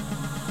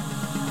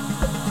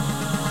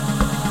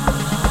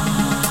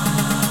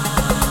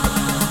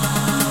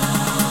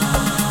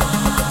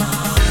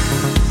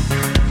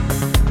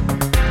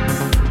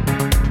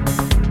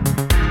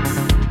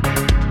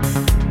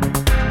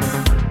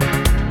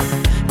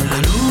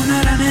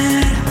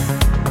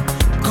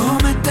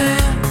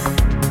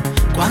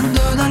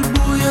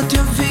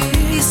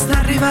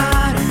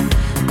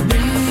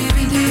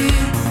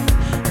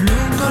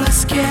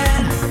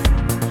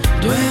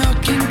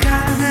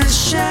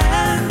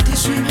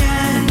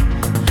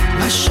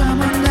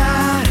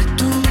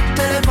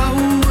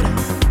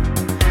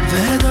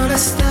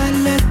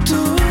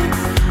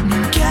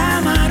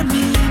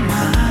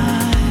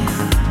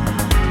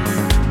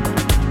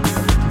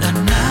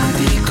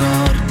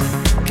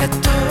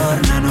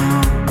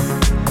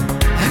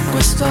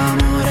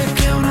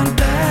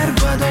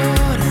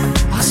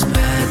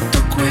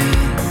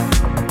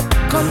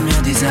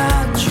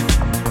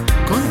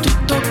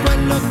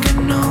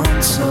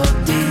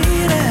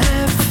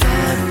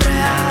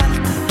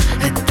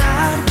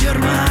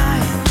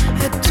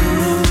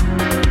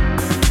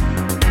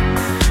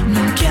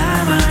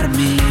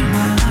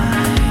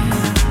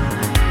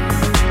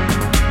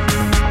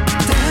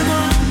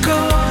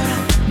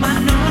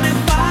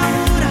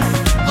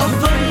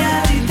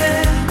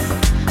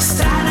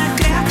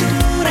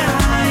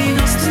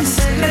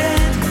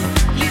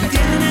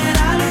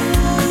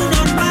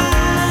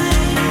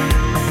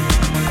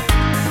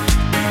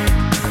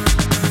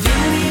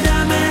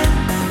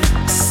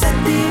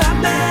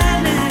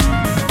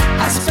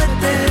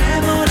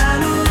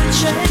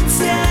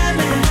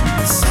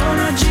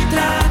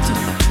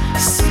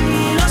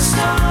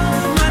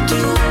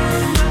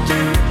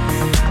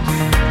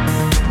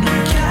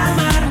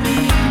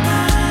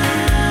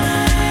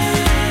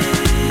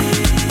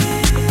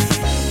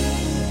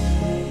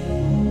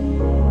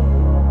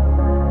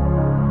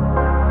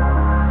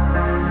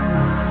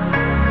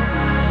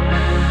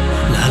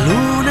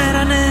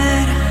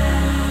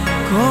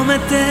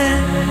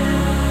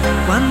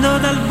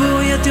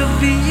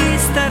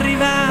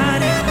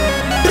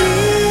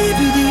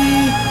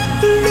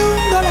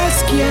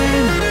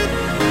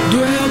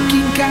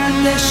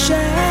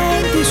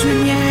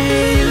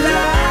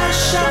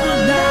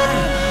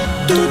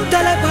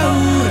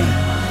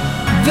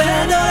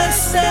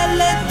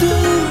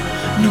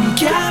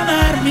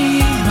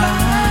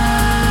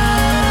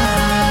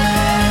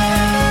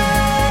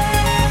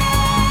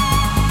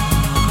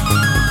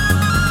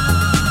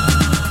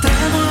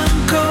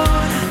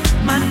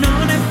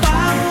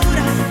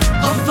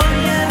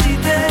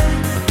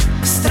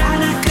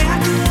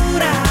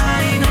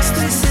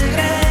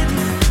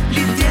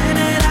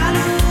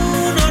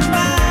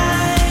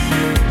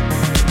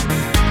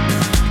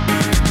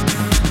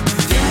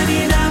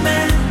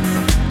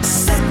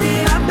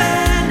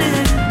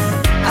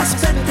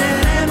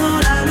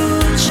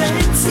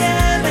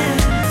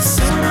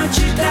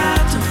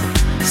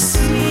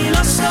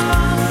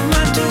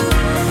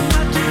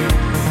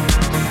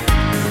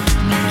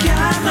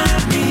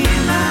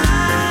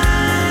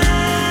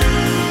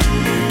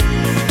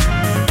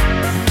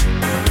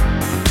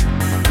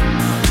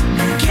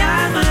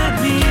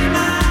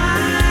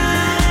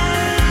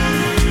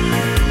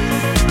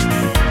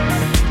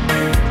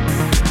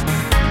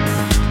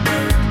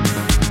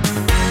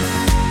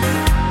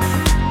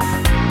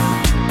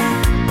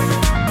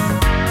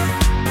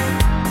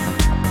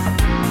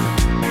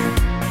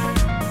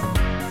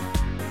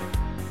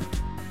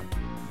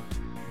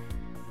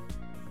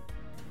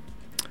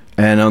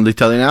 And on the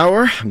Italian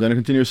Hour, I'm going to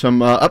continue some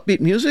upbeat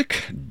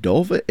music.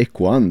 Dove e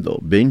quando,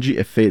 Benji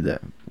e Fede,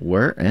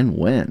 where and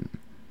when.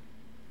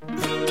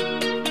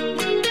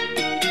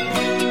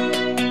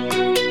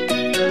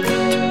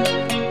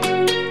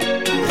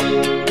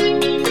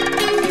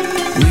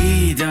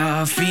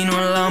 Guida fino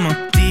alla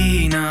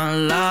mattina,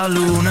 la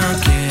luna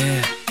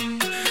che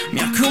mi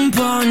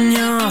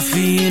accompagna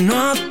fino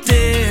a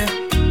te.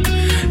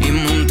 In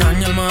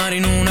montagna, al mare,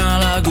 in una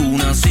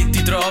laguna, se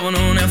ti trovo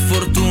non è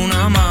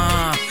fortuna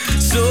ma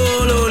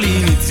solo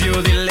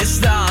l'inizio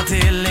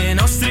dell'estate. Le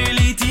nostre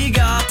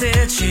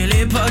litigate ce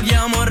le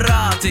paghiamo a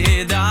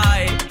rate,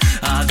 dai.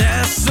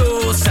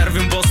 Adesso serve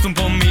un posto un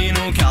po'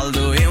 meno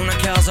caldo e una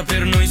casa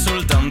per noi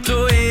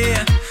soltanto.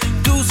 E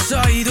tu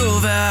sai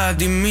dov'è,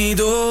 dimmi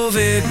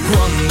dove e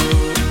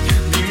quando.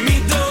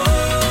 Dimmi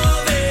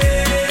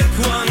dove e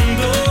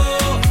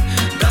quando.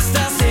 Da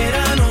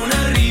stasera non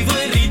arrivo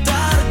in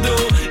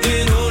ritardo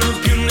e non ho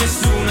più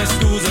nessuna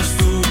scusa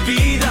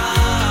stupida.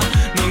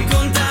 Non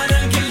conta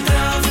neanche il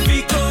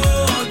traffico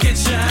che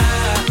c'è.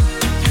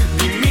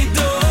 Dimmi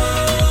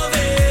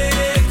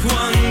dove e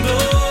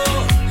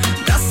quando.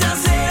 Da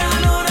stasera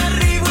non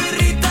arrivo in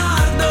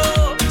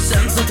ritardo.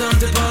 Senza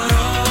tante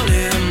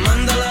parole,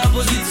 manda la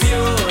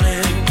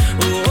posizione.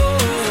 Oh, oh,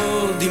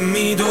 oh,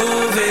 dimmi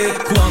dove e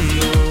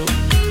quando.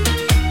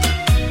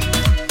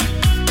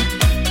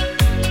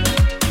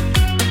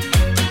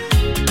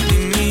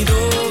 Dimmi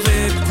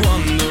dove e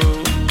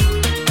quando.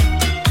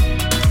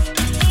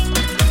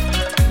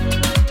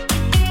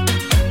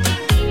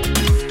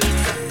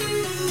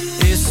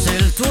 E se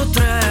il tuo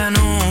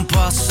treno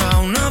passa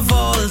una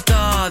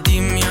volta,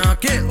 dimmi a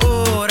che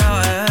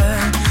ora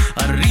è.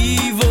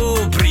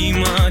 Arrivo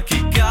prima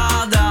che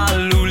cada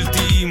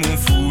l'ultimo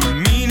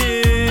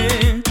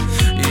fulmine.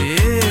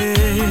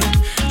 E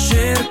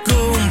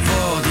cerco un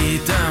po'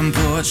 di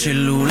tempo,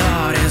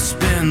 cellulare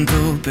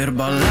spento, per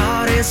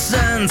ballare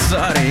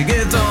senza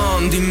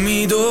reggaeton.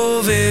 Dimmi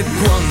dove e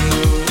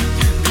quando.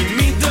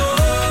 Dimmi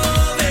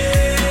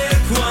dove e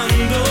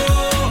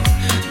quando.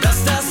 Da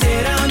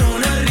stasera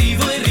non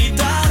arrivo in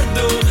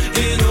ritardo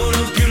e non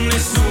ho più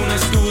nessuna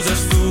scusa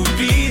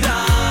stupida.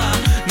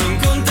 Non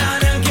conta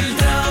neanche il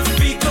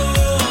traffico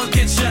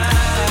che c'è.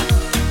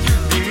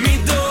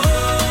 Dimmi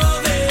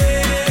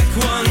dove e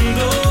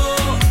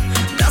quando.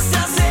 Da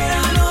stasera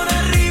non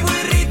arrivo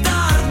in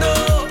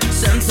ritardo.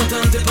 Senza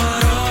tante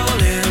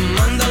parole,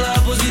 manda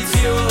la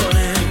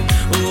posizione.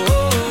 Oh,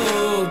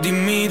 oh, oh,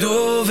 dimmi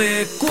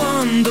dove e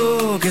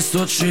quando. Che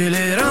sto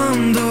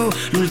accelerando.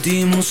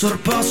 L'ultimo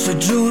sorpasso e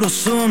giuro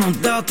sono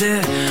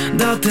date,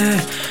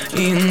 date.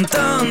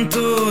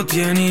 Intanto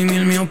tienimi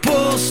il mio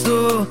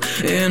posto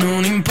e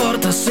non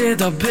importa se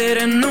da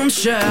bere non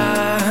c'è.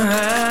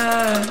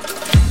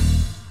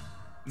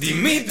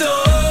 Dimmi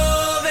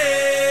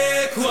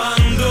dove e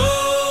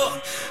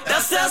quando. Da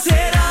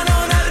stasera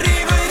non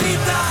arrivo in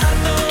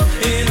ritardo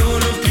e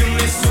non ho più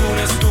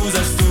nessuna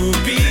scusa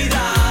stupida.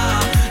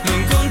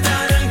 Non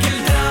conta neanche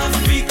il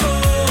traffico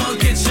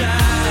che c'è.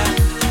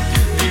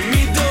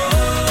 Dimmi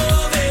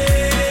dove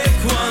e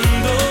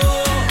quando.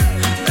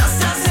 Da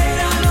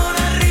stasera non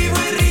arrivo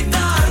in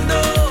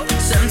ritardo.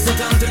 Senza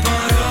tante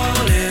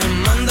parole,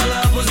 manda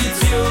la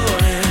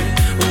posizione.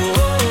 Oh,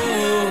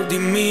 oh, oh,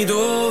 dimmi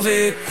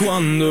dove e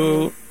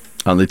quando.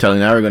 On the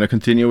Italian Hour, we're going to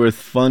continue with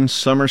fun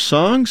summer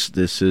songs.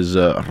 This is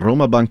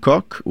Roma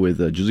Bangkok with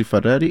Giusy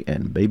Ferreri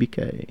and Baby K.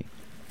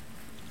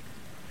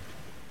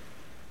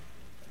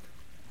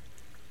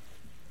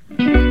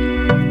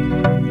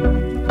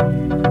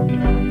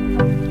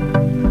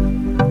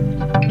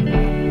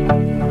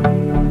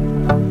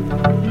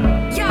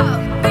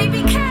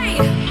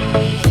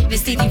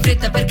 Vestiti in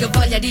fretta perché ho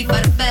voglia di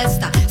far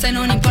festa. Se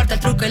non importa il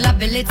trucco e la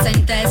bellezza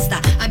in testa.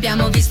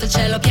 Abbiamo visto il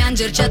cielo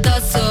piangerci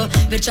addosso,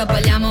 perciò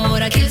balliamo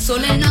ora che il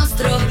sole è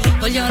nostro.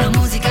 Voglio una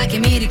musica che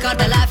mi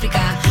ricorda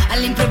l'Africa.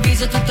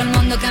 All'improvviso tutto il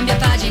mondo cambia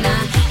pagina.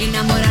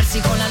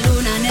 Innamorarsi con la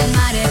luna nel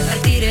mare,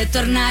 partire e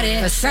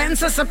tornare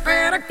senza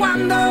sapere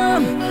quando,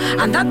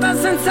 andata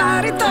senza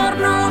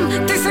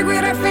ritorno, ti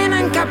seguire fino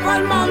in capo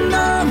al mondo.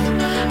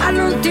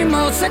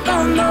 All'ultimo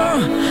secondo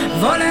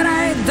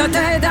volerei da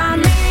te, da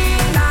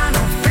Milano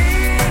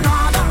fino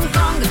ad Hong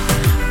Kong,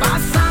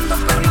 passando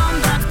per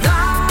Londra,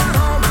 da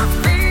Roma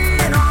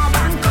fino a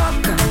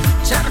Bangkok,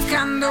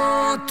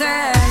 cercando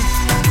te.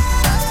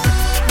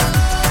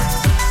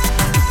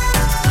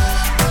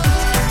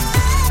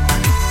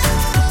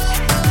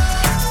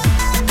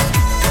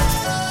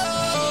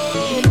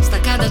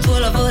 Dal tuo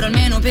lavoro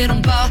almeno per un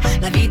po'.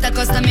 La vita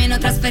costa meno,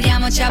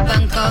 trasferiamoci a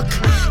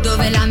Bangkok,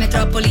 dove la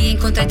metropoli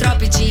incontra i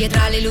tropici e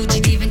tra le luci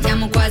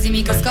diventiamo quasi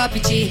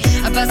microscopici.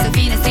 Abbassa i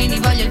finestrini,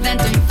 voglio il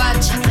vento in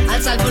faccia,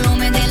 alza il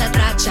volume della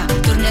traccia.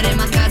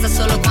 Torneremo a casa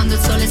solo quando il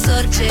sole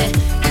sorge.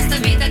 Questa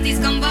vita ti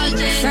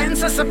sconvolge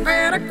senza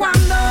sapere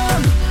quando,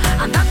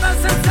 andata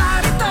senza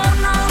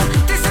ritorno,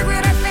 ti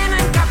seguire fino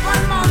in capo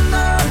al mondo.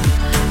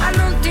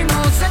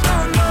 All'ultimo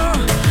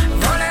secondo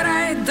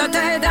volerei da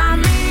te, da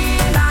me.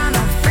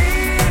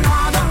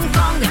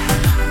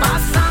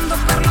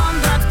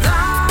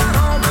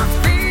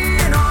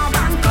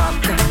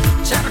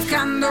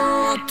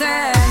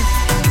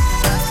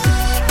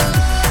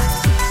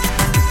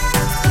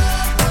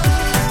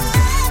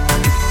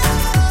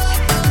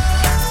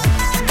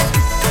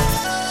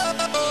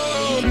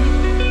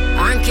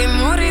 Anche i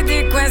muri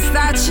di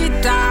questa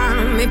città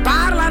mi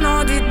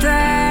parlano di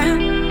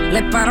te,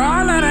 le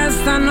parole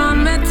restano a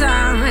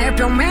metà e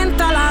più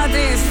aumenta la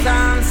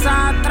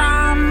distanza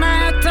tra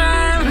me e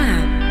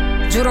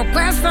te. Giuro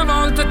questa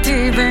volta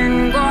ti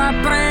vengo a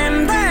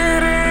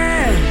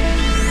prendere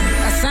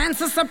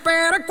senza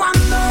sapere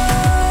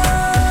quando.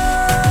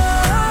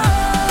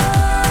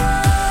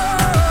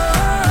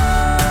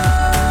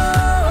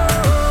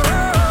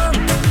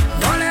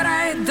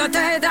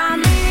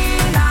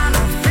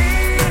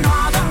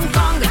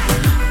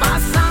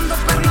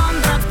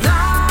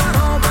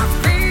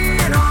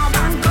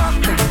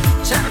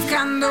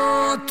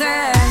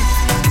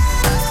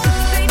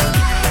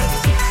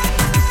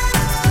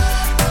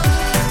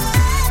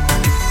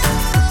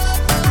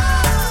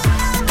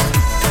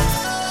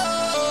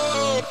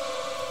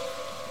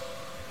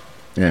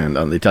 And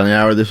on the Italian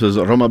Hour, this was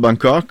Roma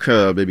Bangkok,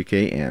 Baby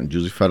K, and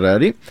Giusy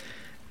Ferreri.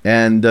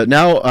 And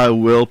now I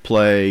will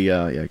play.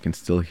 I can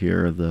still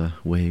hear the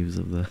waves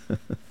of the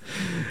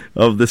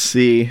of the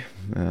sea.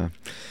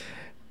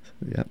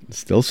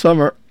 Still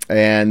summer.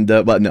 And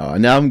but no,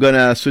 now I'm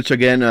gonna switch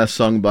again.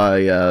 Sung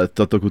by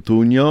Toto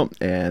Cutugno,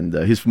 and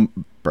his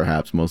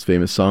perhaps most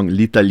famous song,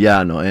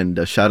 L'Italiano.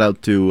 And shout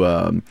out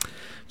to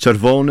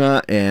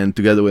Cervona, and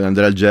together with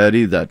Andrea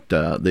Algeri, that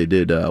they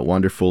did a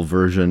wonderful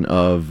version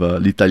of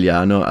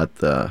L'Italiano at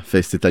the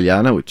Festa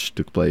Italiana, which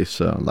took place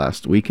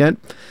last weekend.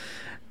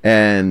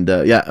 And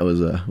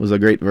it was a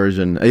great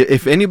version.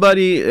 If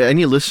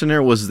any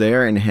listener was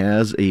there and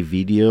has a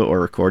video or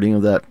recording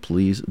of that,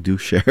 please do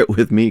share it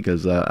with me,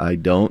 because I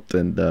don't,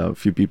 and a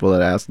few people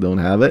that asked don't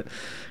have it,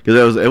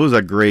 because it was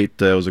a great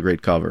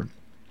cover.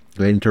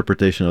 Great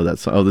interpretation of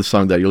this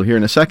song that you'll hear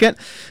in a second,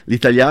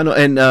 L'Italiano.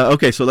 And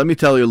okay, so let me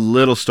tell you a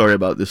little story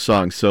about this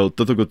song. So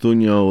Toto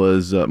Cutugno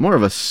was more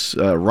of a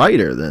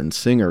writer than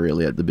singer,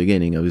 really, at the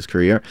beginning of his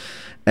career,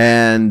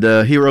 and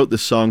he wrote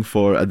this song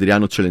for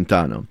Adriano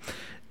Celentano.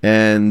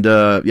 And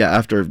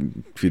after a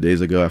few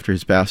days ago, after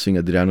his passing,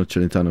 Adriano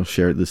Celentano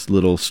shared this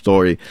little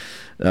story.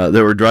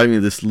 They were driving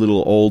this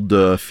little old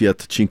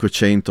Fiat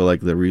 500,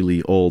 like the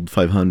really old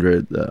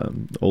 500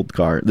 old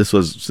car. This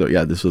was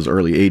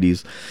early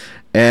 80s.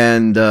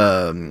 And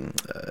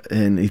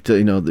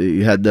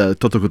he had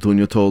Toto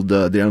Cutugno told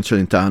Adriano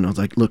Celentano,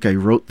 like, look, I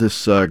wrote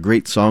this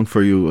great song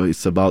for you.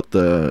 It's about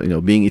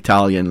being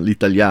Italian,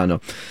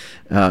 L'Italiano,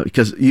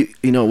 because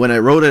when I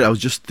wrote it, I was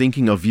just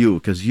thinking of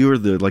you, because you're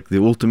the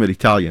ultimate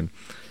Italian.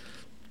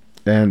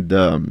 And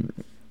Adriano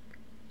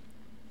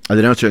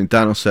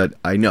Celentano said,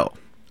 I know,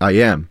 I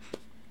am,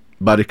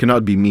 but it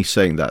cannot be me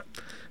saying that.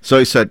 So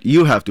he said,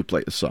 you have to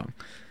play the song.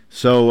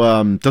 So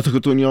Toto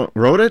Cutugno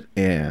wrote it,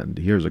 and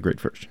here's a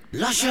great version.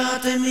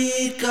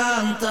 Lasciatemi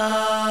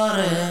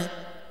cantare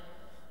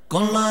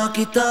con la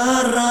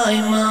chitarra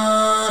in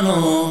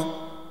mano,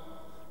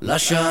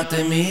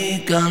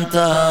 lasciatemi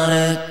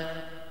cantare,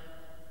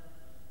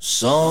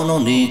 sono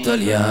un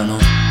italiano.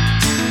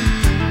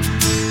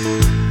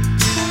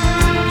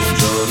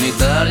 Buongiorno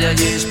Italia,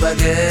 gli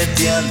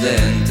spaghetti al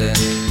dente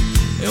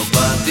e un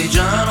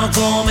partigiano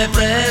come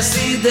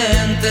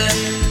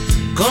presidente,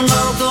 con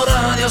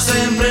l'autoradio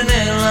sempre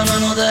nella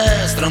mano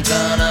destra, un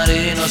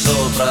canarino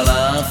sopra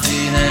la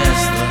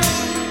finestra.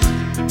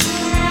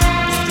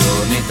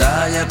 Buongiorno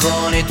Italia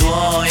con i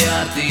tuoi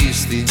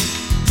artisti,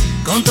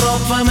 con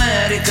troppa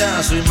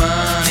America sui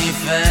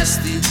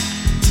manifesti,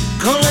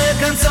 con le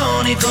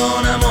canzoni,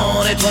 con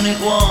amore, con il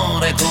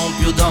cuore, con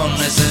più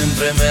donne,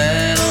 sempre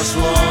meno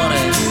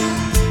suore.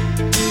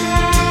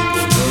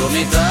 Buongiorno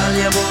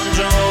Italia,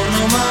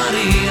 buongiorno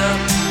Maria,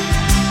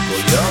 con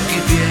gli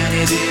occhi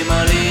pieni di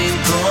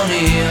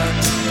malinconia,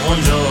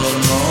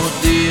 buongiorno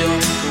Dio,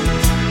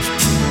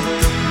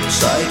 lo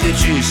sai che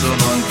ci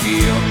sono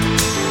anch'io.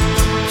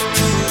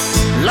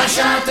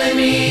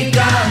 Lasciatemi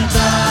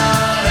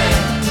cantare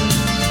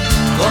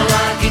con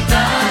la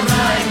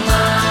chitarra in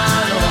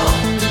mano,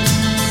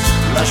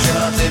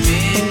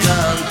 lasciatemi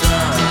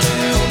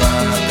cantare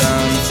una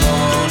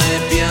canzone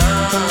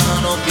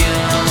piano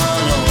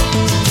piano,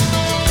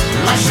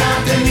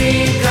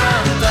 lasciatemi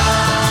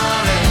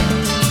cantare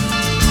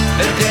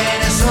perché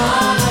ne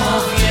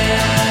sono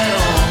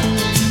fiero,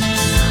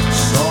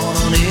 sono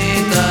un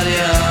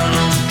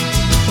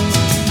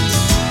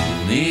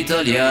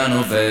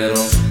italiano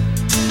vero.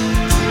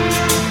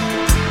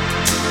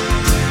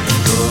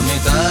 Buongiorno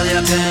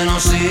Italia che non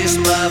si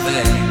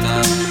spaventa,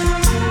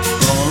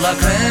 con la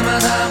crema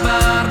da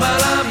barba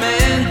la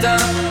menta,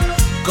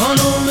 con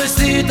un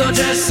vestito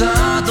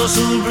gessato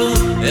sul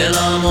blu e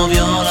l'amo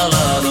viola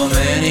la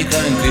domenica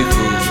in TV.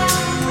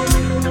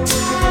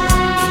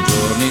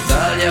 Buongiorno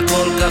Italia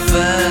col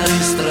caffè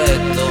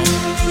ristretto,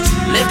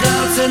 le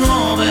calze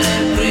nuove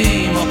nel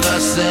primo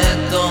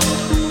cassetto,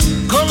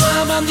 con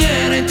la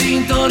bandiera in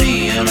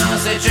tintoria e una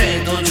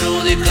 600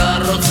 giù di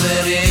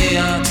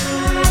carrozzeria.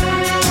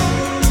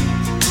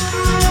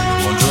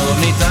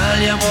 Buongiorno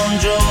Italia,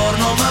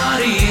 buongiorno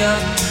Maria,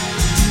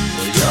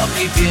 con gli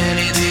occhi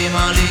pieni di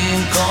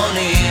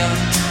malinconia,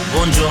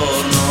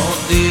 buongiorno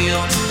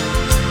Dio,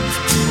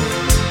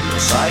 lo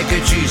sai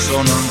che ci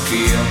sono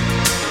anch'io.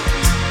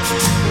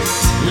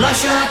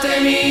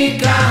 Lasciatemi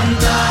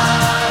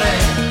cantare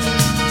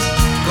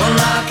con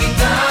la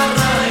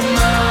chitarra in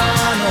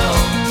mano,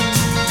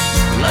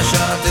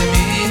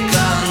 lasciatemi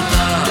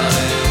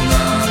cantare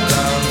una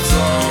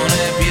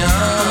canzone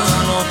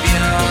piano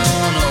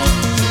piano,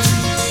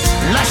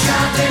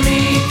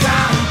 lasciatemi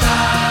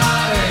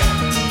cantare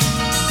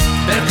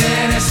perché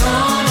ne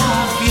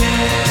sono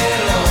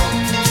fiero,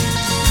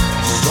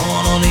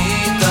 sono un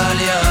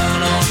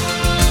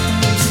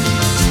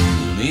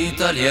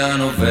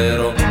italiano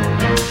vero.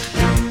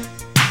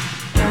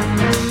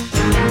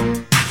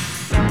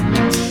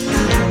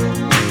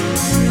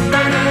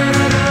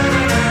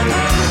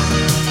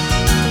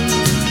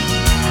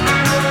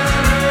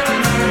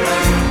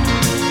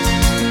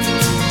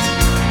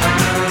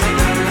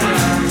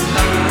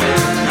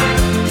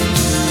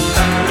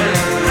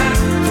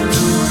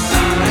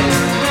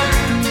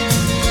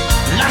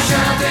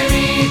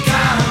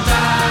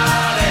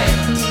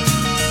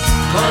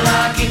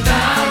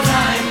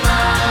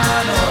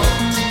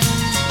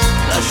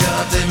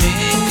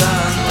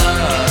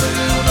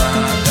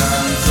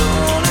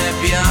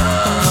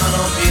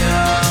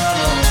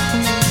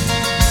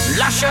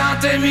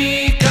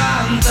 fatemi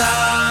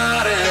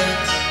cantare,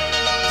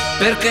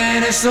 perché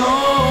ne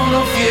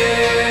sono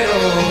fiero,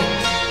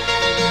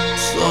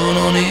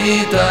 sono un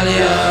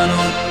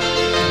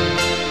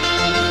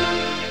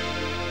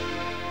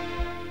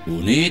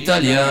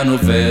italiano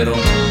vero.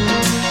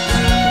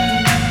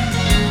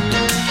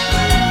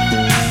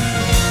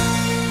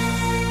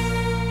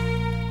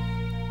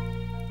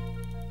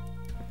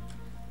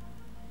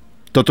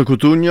 Toto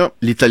Cutugno,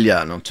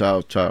 l'italiano.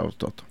 Ciao, ciao,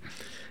 Toto.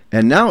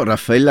 And now,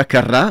 Raffaella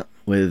Carrà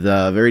with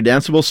a very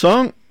danceable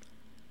song,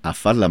 A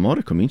far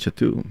l'amore comincia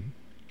tu.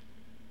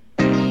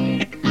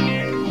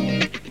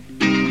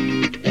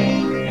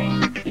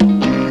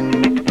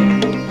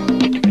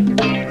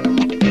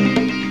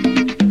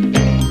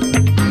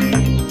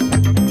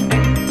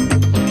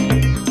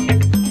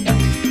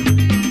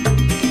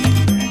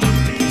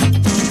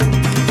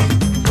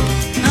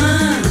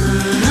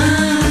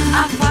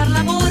 A far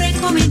l'amore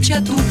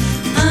comincia tu.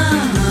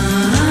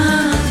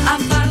 A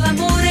far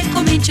l'amore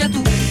comincia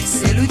tu.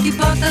 Se lui ti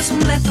porta su un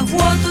letto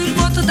vuoto, il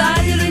vuoto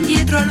daglielo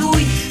indietro a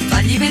lui.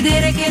 Fagli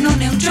vedere che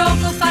non è un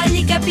gioco,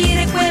 fagli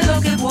capire quello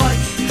che vuoi.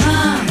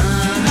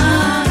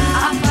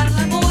 A far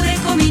l'amore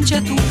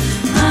comincia tu.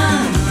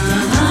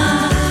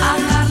 A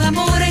far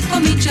l'amore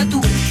comincia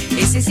tu.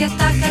 E se si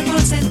attacca col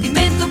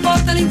sentimento,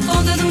 portalo in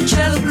fondo ad un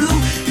cielo blu.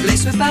 Le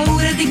sue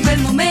paure di quel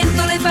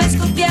momento le fai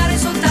scoppiare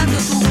soltanto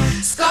tu.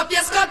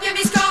 Scoppia, scoppia,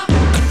 mi scoppia.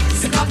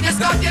 Scoppia,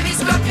 scoppia, mi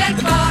scoppia il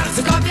cuore.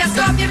 Scoppia,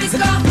 scoppia, mi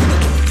scoppia.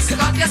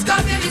 Scoppia,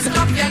 scoppia, mi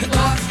scoppia il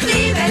cuore.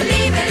 Live,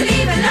 live,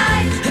 live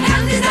life. È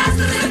un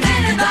disastro se te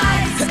ne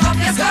vai.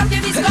 Scoppia, scoppia,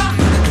 mi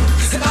scoppia.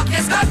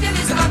 Scoppia, scoppia,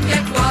 mi scoppia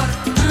il cuore.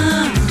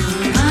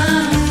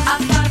 A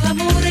far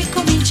l'amore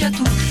comincia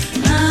tu.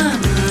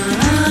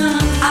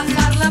 A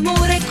far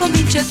l'amore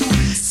comincia tu.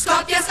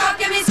 Scoppia,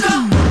 scoppia, mi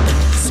scoppia.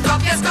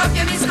 Scoppia,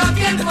 scoppia, mi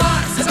scoppia il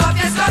cuore.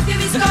 Scoppia, scoppia,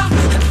 mi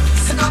scoppia.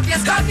 Scoppia,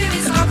 scoppia,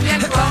 mi scoppia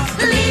il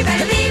cuore. Live,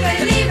 live,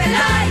 live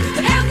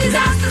life. È un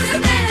disastro se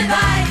te ne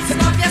vai.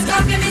 Scoppia,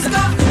 scoppia, mi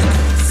scoppia.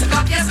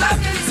 Scoppia,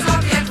 scoppia, mi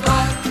scoppia il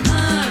cuore.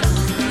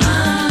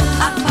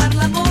 A far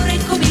l'amore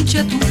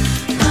comincia tu.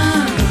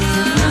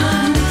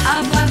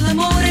 A far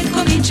l'amore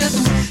comincia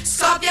tu.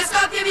 Scoppia,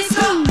 scoppia, mi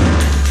scoppia.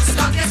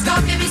 Scoppia,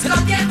 scoppia, mi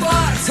scoppia il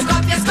cuore.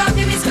 Scoppia,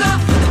 scoppia, mi scoppia.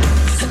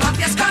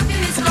 Scoppia, scoppia,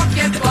 mi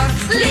scoppia il cuore.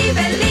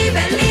 Live,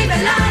 live, live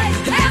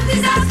life. È un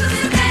disastro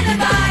se te ne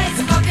vai.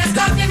 Scoppia,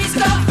 scoppia, mi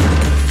scoppia.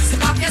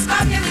 Scoppia,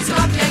 scoppia, mi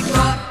scoppia il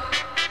cuore.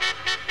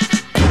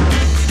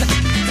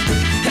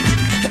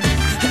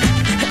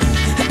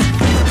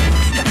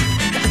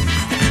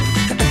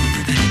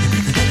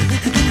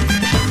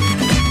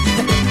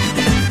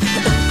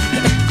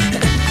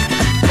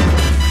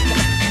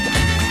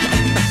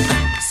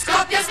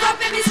 Scoppia,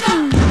 scoppia, mi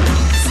scoppia.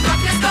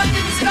 Scoppia,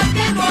 scoppia, mi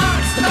scoppia il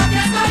cuore.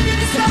 Scoppia, scoppia,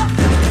 mi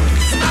scoppia.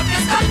 Scoppia,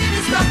 scoppia,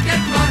 mi scoppia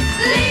il cuore.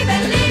 Live,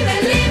 live,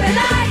 live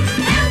life.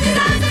 È un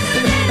disastro se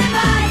te ne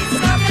vai.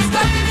 Scoppia,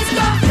 scoppia, mi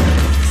scoppia.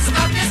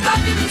 Scoppia,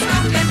 scoppia, mi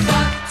scoppia il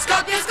cuore.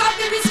 Scoppia,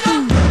 scoppia, mi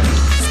scoppia.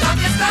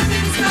 Scoppia, scoppia,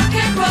 mi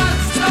scoppia il cuore.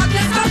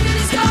 Scoppia, scoppia,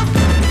 mi scoppia.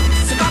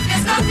 Scoppia,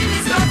 scoppia, mi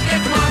scoppia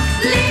il cuore.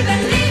 Live,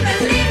 live,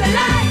 live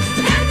life.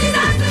 È un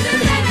disastro se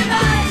te ne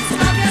vai.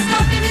 Scoppia,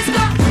 scoppia, mi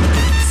scoppia.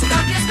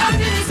 Scoppia,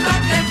 scoppia, mi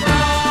scoppia il cuore.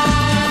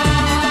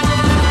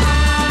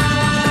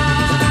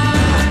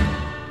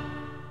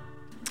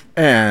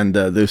 And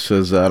this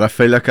is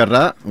Raffaella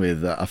Carrà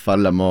with A far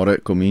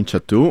l'amore comincia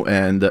tu.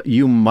 And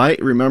you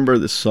might remember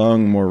this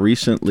song more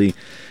recently.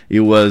 It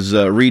was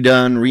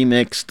redone,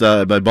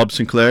 remixed by Bob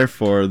Sinclair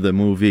for the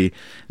movie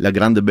La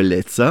Grande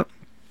Bellezza.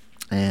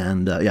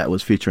 And yeah, it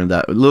was featuring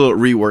that little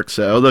rework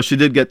set. Although she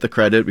did get the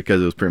credit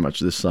because it was pretty much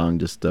this song,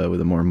 just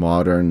with a more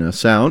modern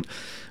sound.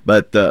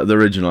 But the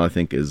original, I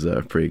think, is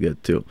pretty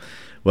good too.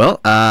 Well,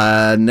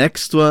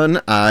 next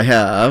one I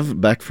have,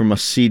 back from a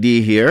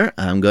CD here,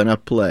 I'm gonna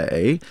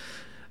play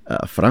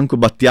Franco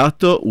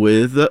Battiato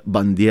with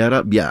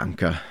Bandiera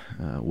Bianca,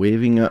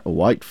 waving a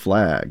white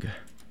flag.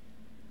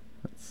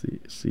 Let's see,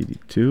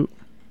 CD2.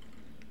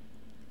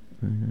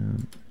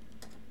 And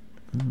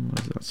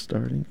why is that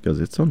starting?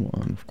 Because it's on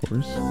one, of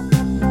course.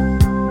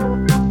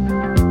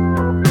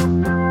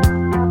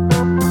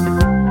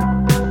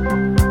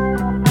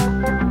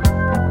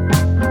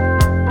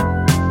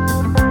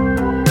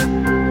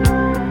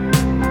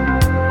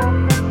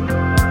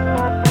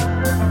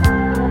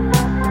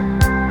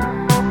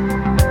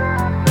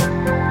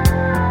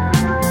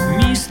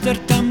 Mister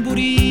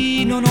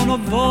Tamburino, non ho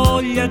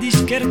voglia di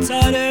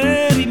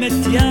scherzare,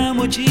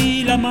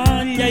 rimettiamoci la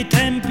maglia, i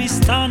tempi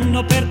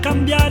stanno per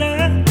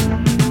cambiare.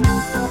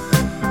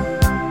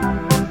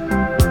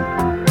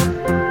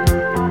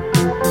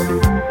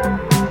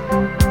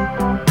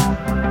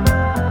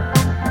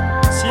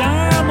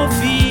 Siamo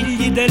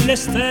figli delle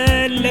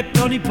stelle,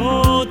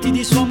 pronipoti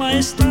di Sua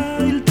Maestà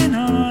il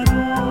denaro.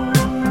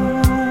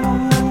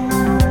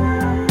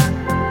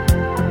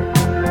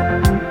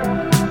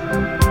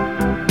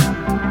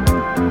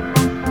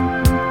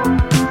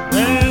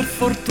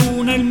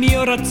 Fortuna il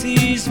mio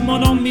razzismo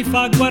non mi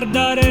fa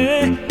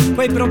guardare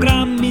quei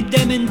programmi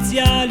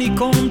demenziali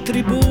con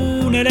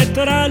tribune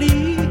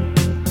elettorali.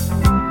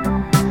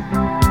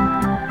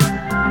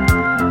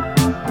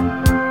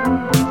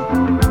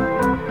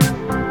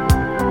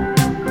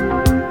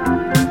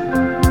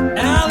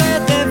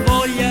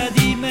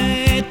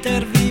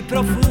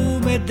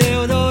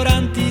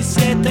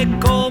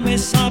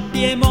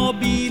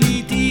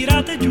 li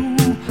tirate giù.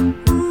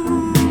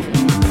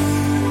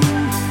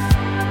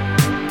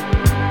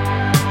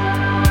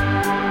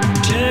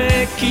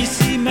 C'è chi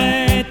si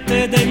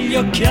mette degli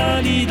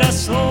occhiali da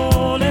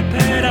sole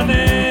per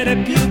avere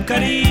più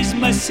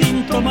carisma e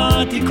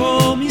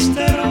sintomatico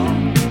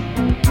mistero.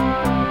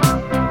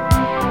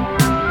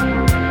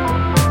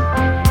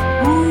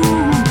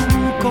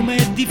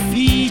 Com'è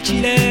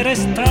difficile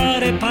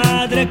restare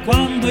padre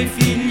quando i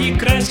figli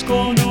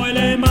crescono e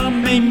le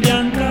mamme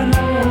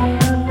imbiancano.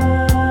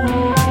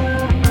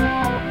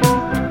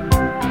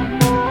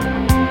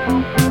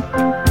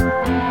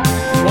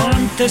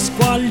 Quante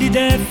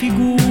squallide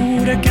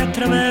figure che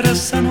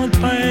attraversano il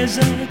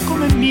paese,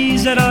 come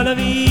misera la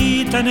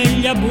vita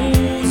negli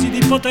abusi di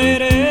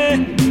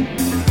potere.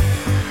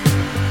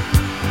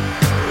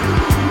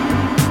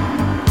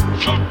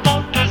 Sul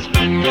ponte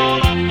svento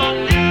la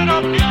bandiera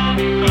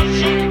bianca,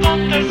 sul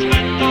ponte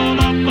svento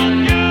la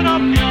bandiera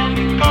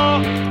bianca.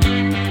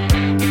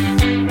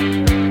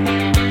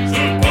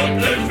 Sul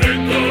ponte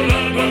svento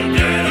la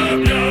bandiera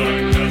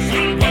bianca,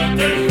 sul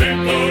ponte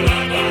svento la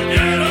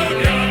bandiera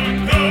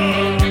bianca.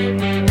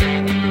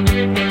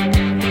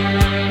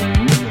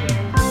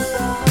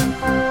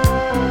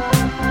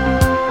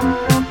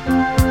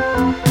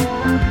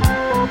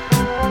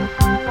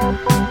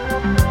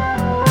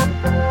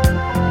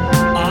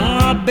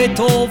 A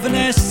Beethoven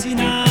e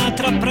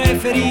Sinatra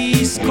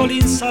preferisco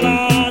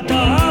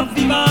l'insalata, a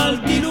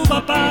Vivaldi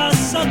l'uva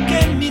passa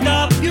che mi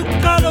dà più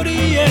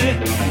calorie.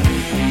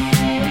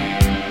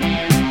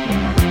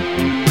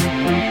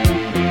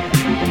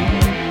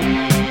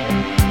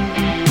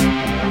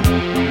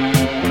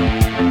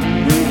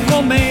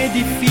 Com'è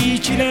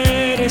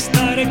difficile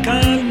restare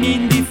calmi e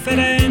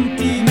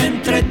indifferenti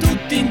mentre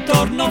tutti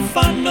intorno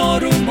fanno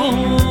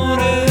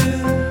rumore.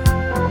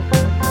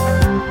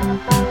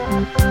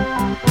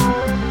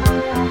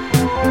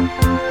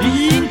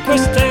 In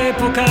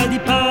quest'epoca di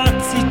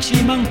pazzi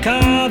ci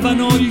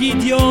mancavano gli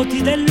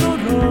idioti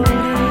dell'orrore.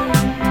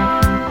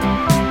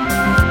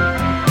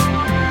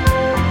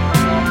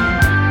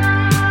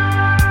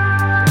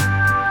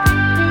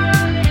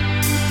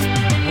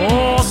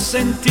 Ho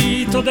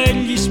sentito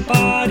degli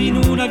spari in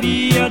una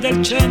via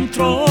del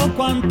centro,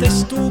 quante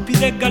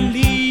stupide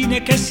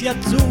galline che si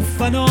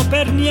azzuffano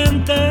per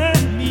niente.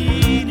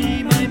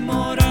 Minima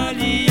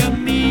immorali a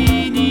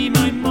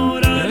minima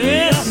immorali,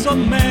 e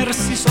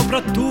sommersi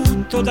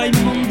soprattutto da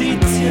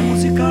immondizie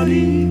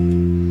musicali.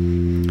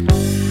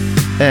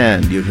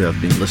 And you have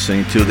been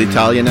listening to the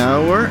Italian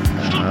Hour.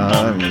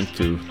 I need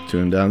to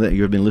tune down that.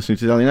 You have been listening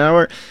to the Italian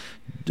Hour.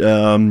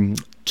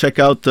 Check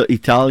out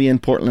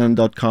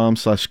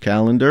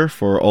italianportland.com/calendar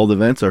for all the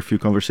events, our few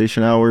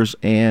conversation hours,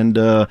 and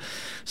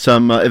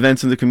some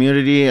events in the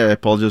community. I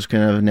apologize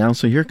kind of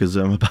announcing here because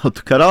I'm about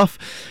to cut off.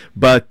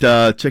 But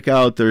check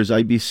out, there's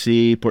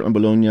IBC, Portland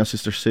Bologna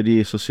Sister City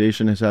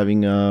Association is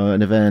having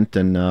an event,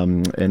 and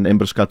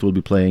Emboscato will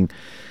be playing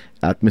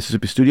at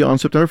Mississippi Studio on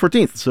September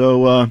 14th.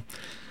 So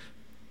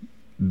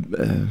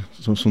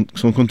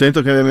sono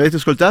contento che mi avete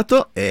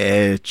ascoltato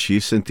e ci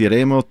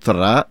sentiremo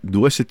tra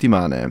 2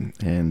 settimane.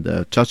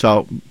 And ciao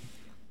ciao.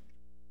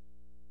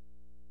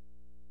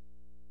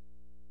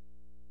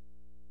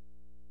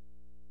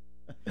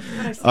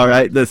 All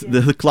right,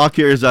 the clock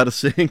here is out of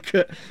sync.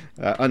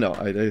 No,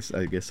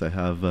 I guess I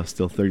have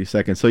still 30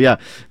 seconds. So yeah,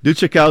 do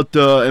check out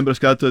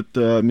Emboscato at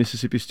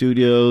Mississippi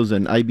Studios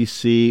and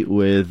IBC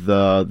with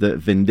the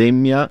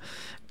Vendemmia,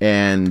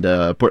 and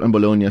Portland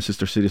Bologna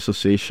Sister City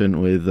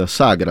Association with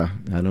Sagra.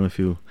 I don't know if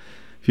you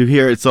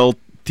hear, it's all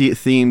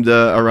themed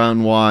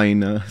around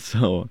wine.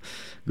 So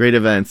great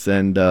events,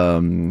 and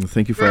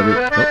thank you for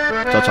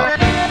ciao ciao.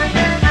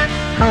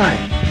 Hi,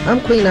 I'm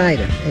Queen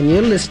Ida, and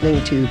you're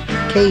listening to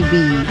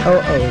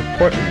KBOO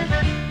Portland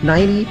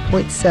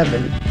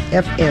 90.7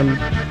 FM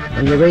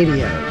on the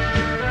radio.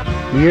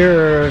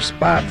 Your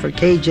spot for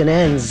Cajun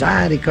and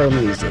Zydeco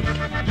music.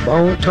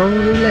 Bon ton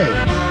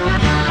roulette.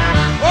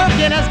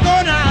 Okay, let's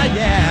go now,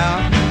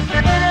 yeah.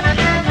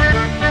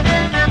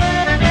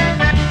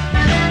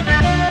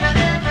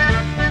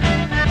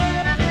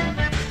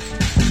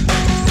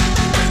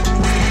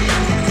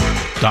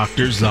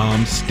 Dr.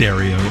 Zom's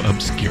Stereo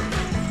Obscura.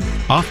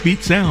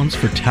 Offbeat sounds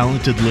for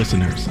talented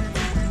listeners.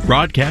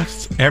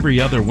 Broadcasts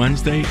every other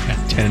Wednesday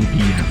at 10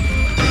 p.m.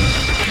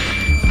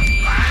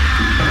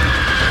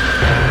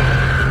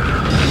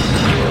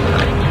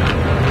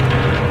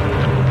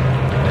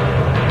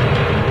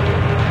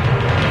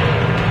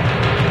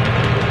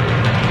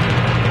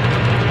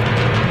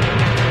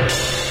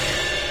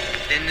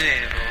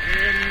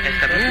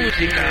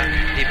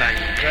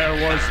 There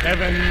was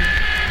heaven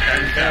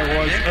and there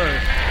was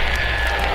earth.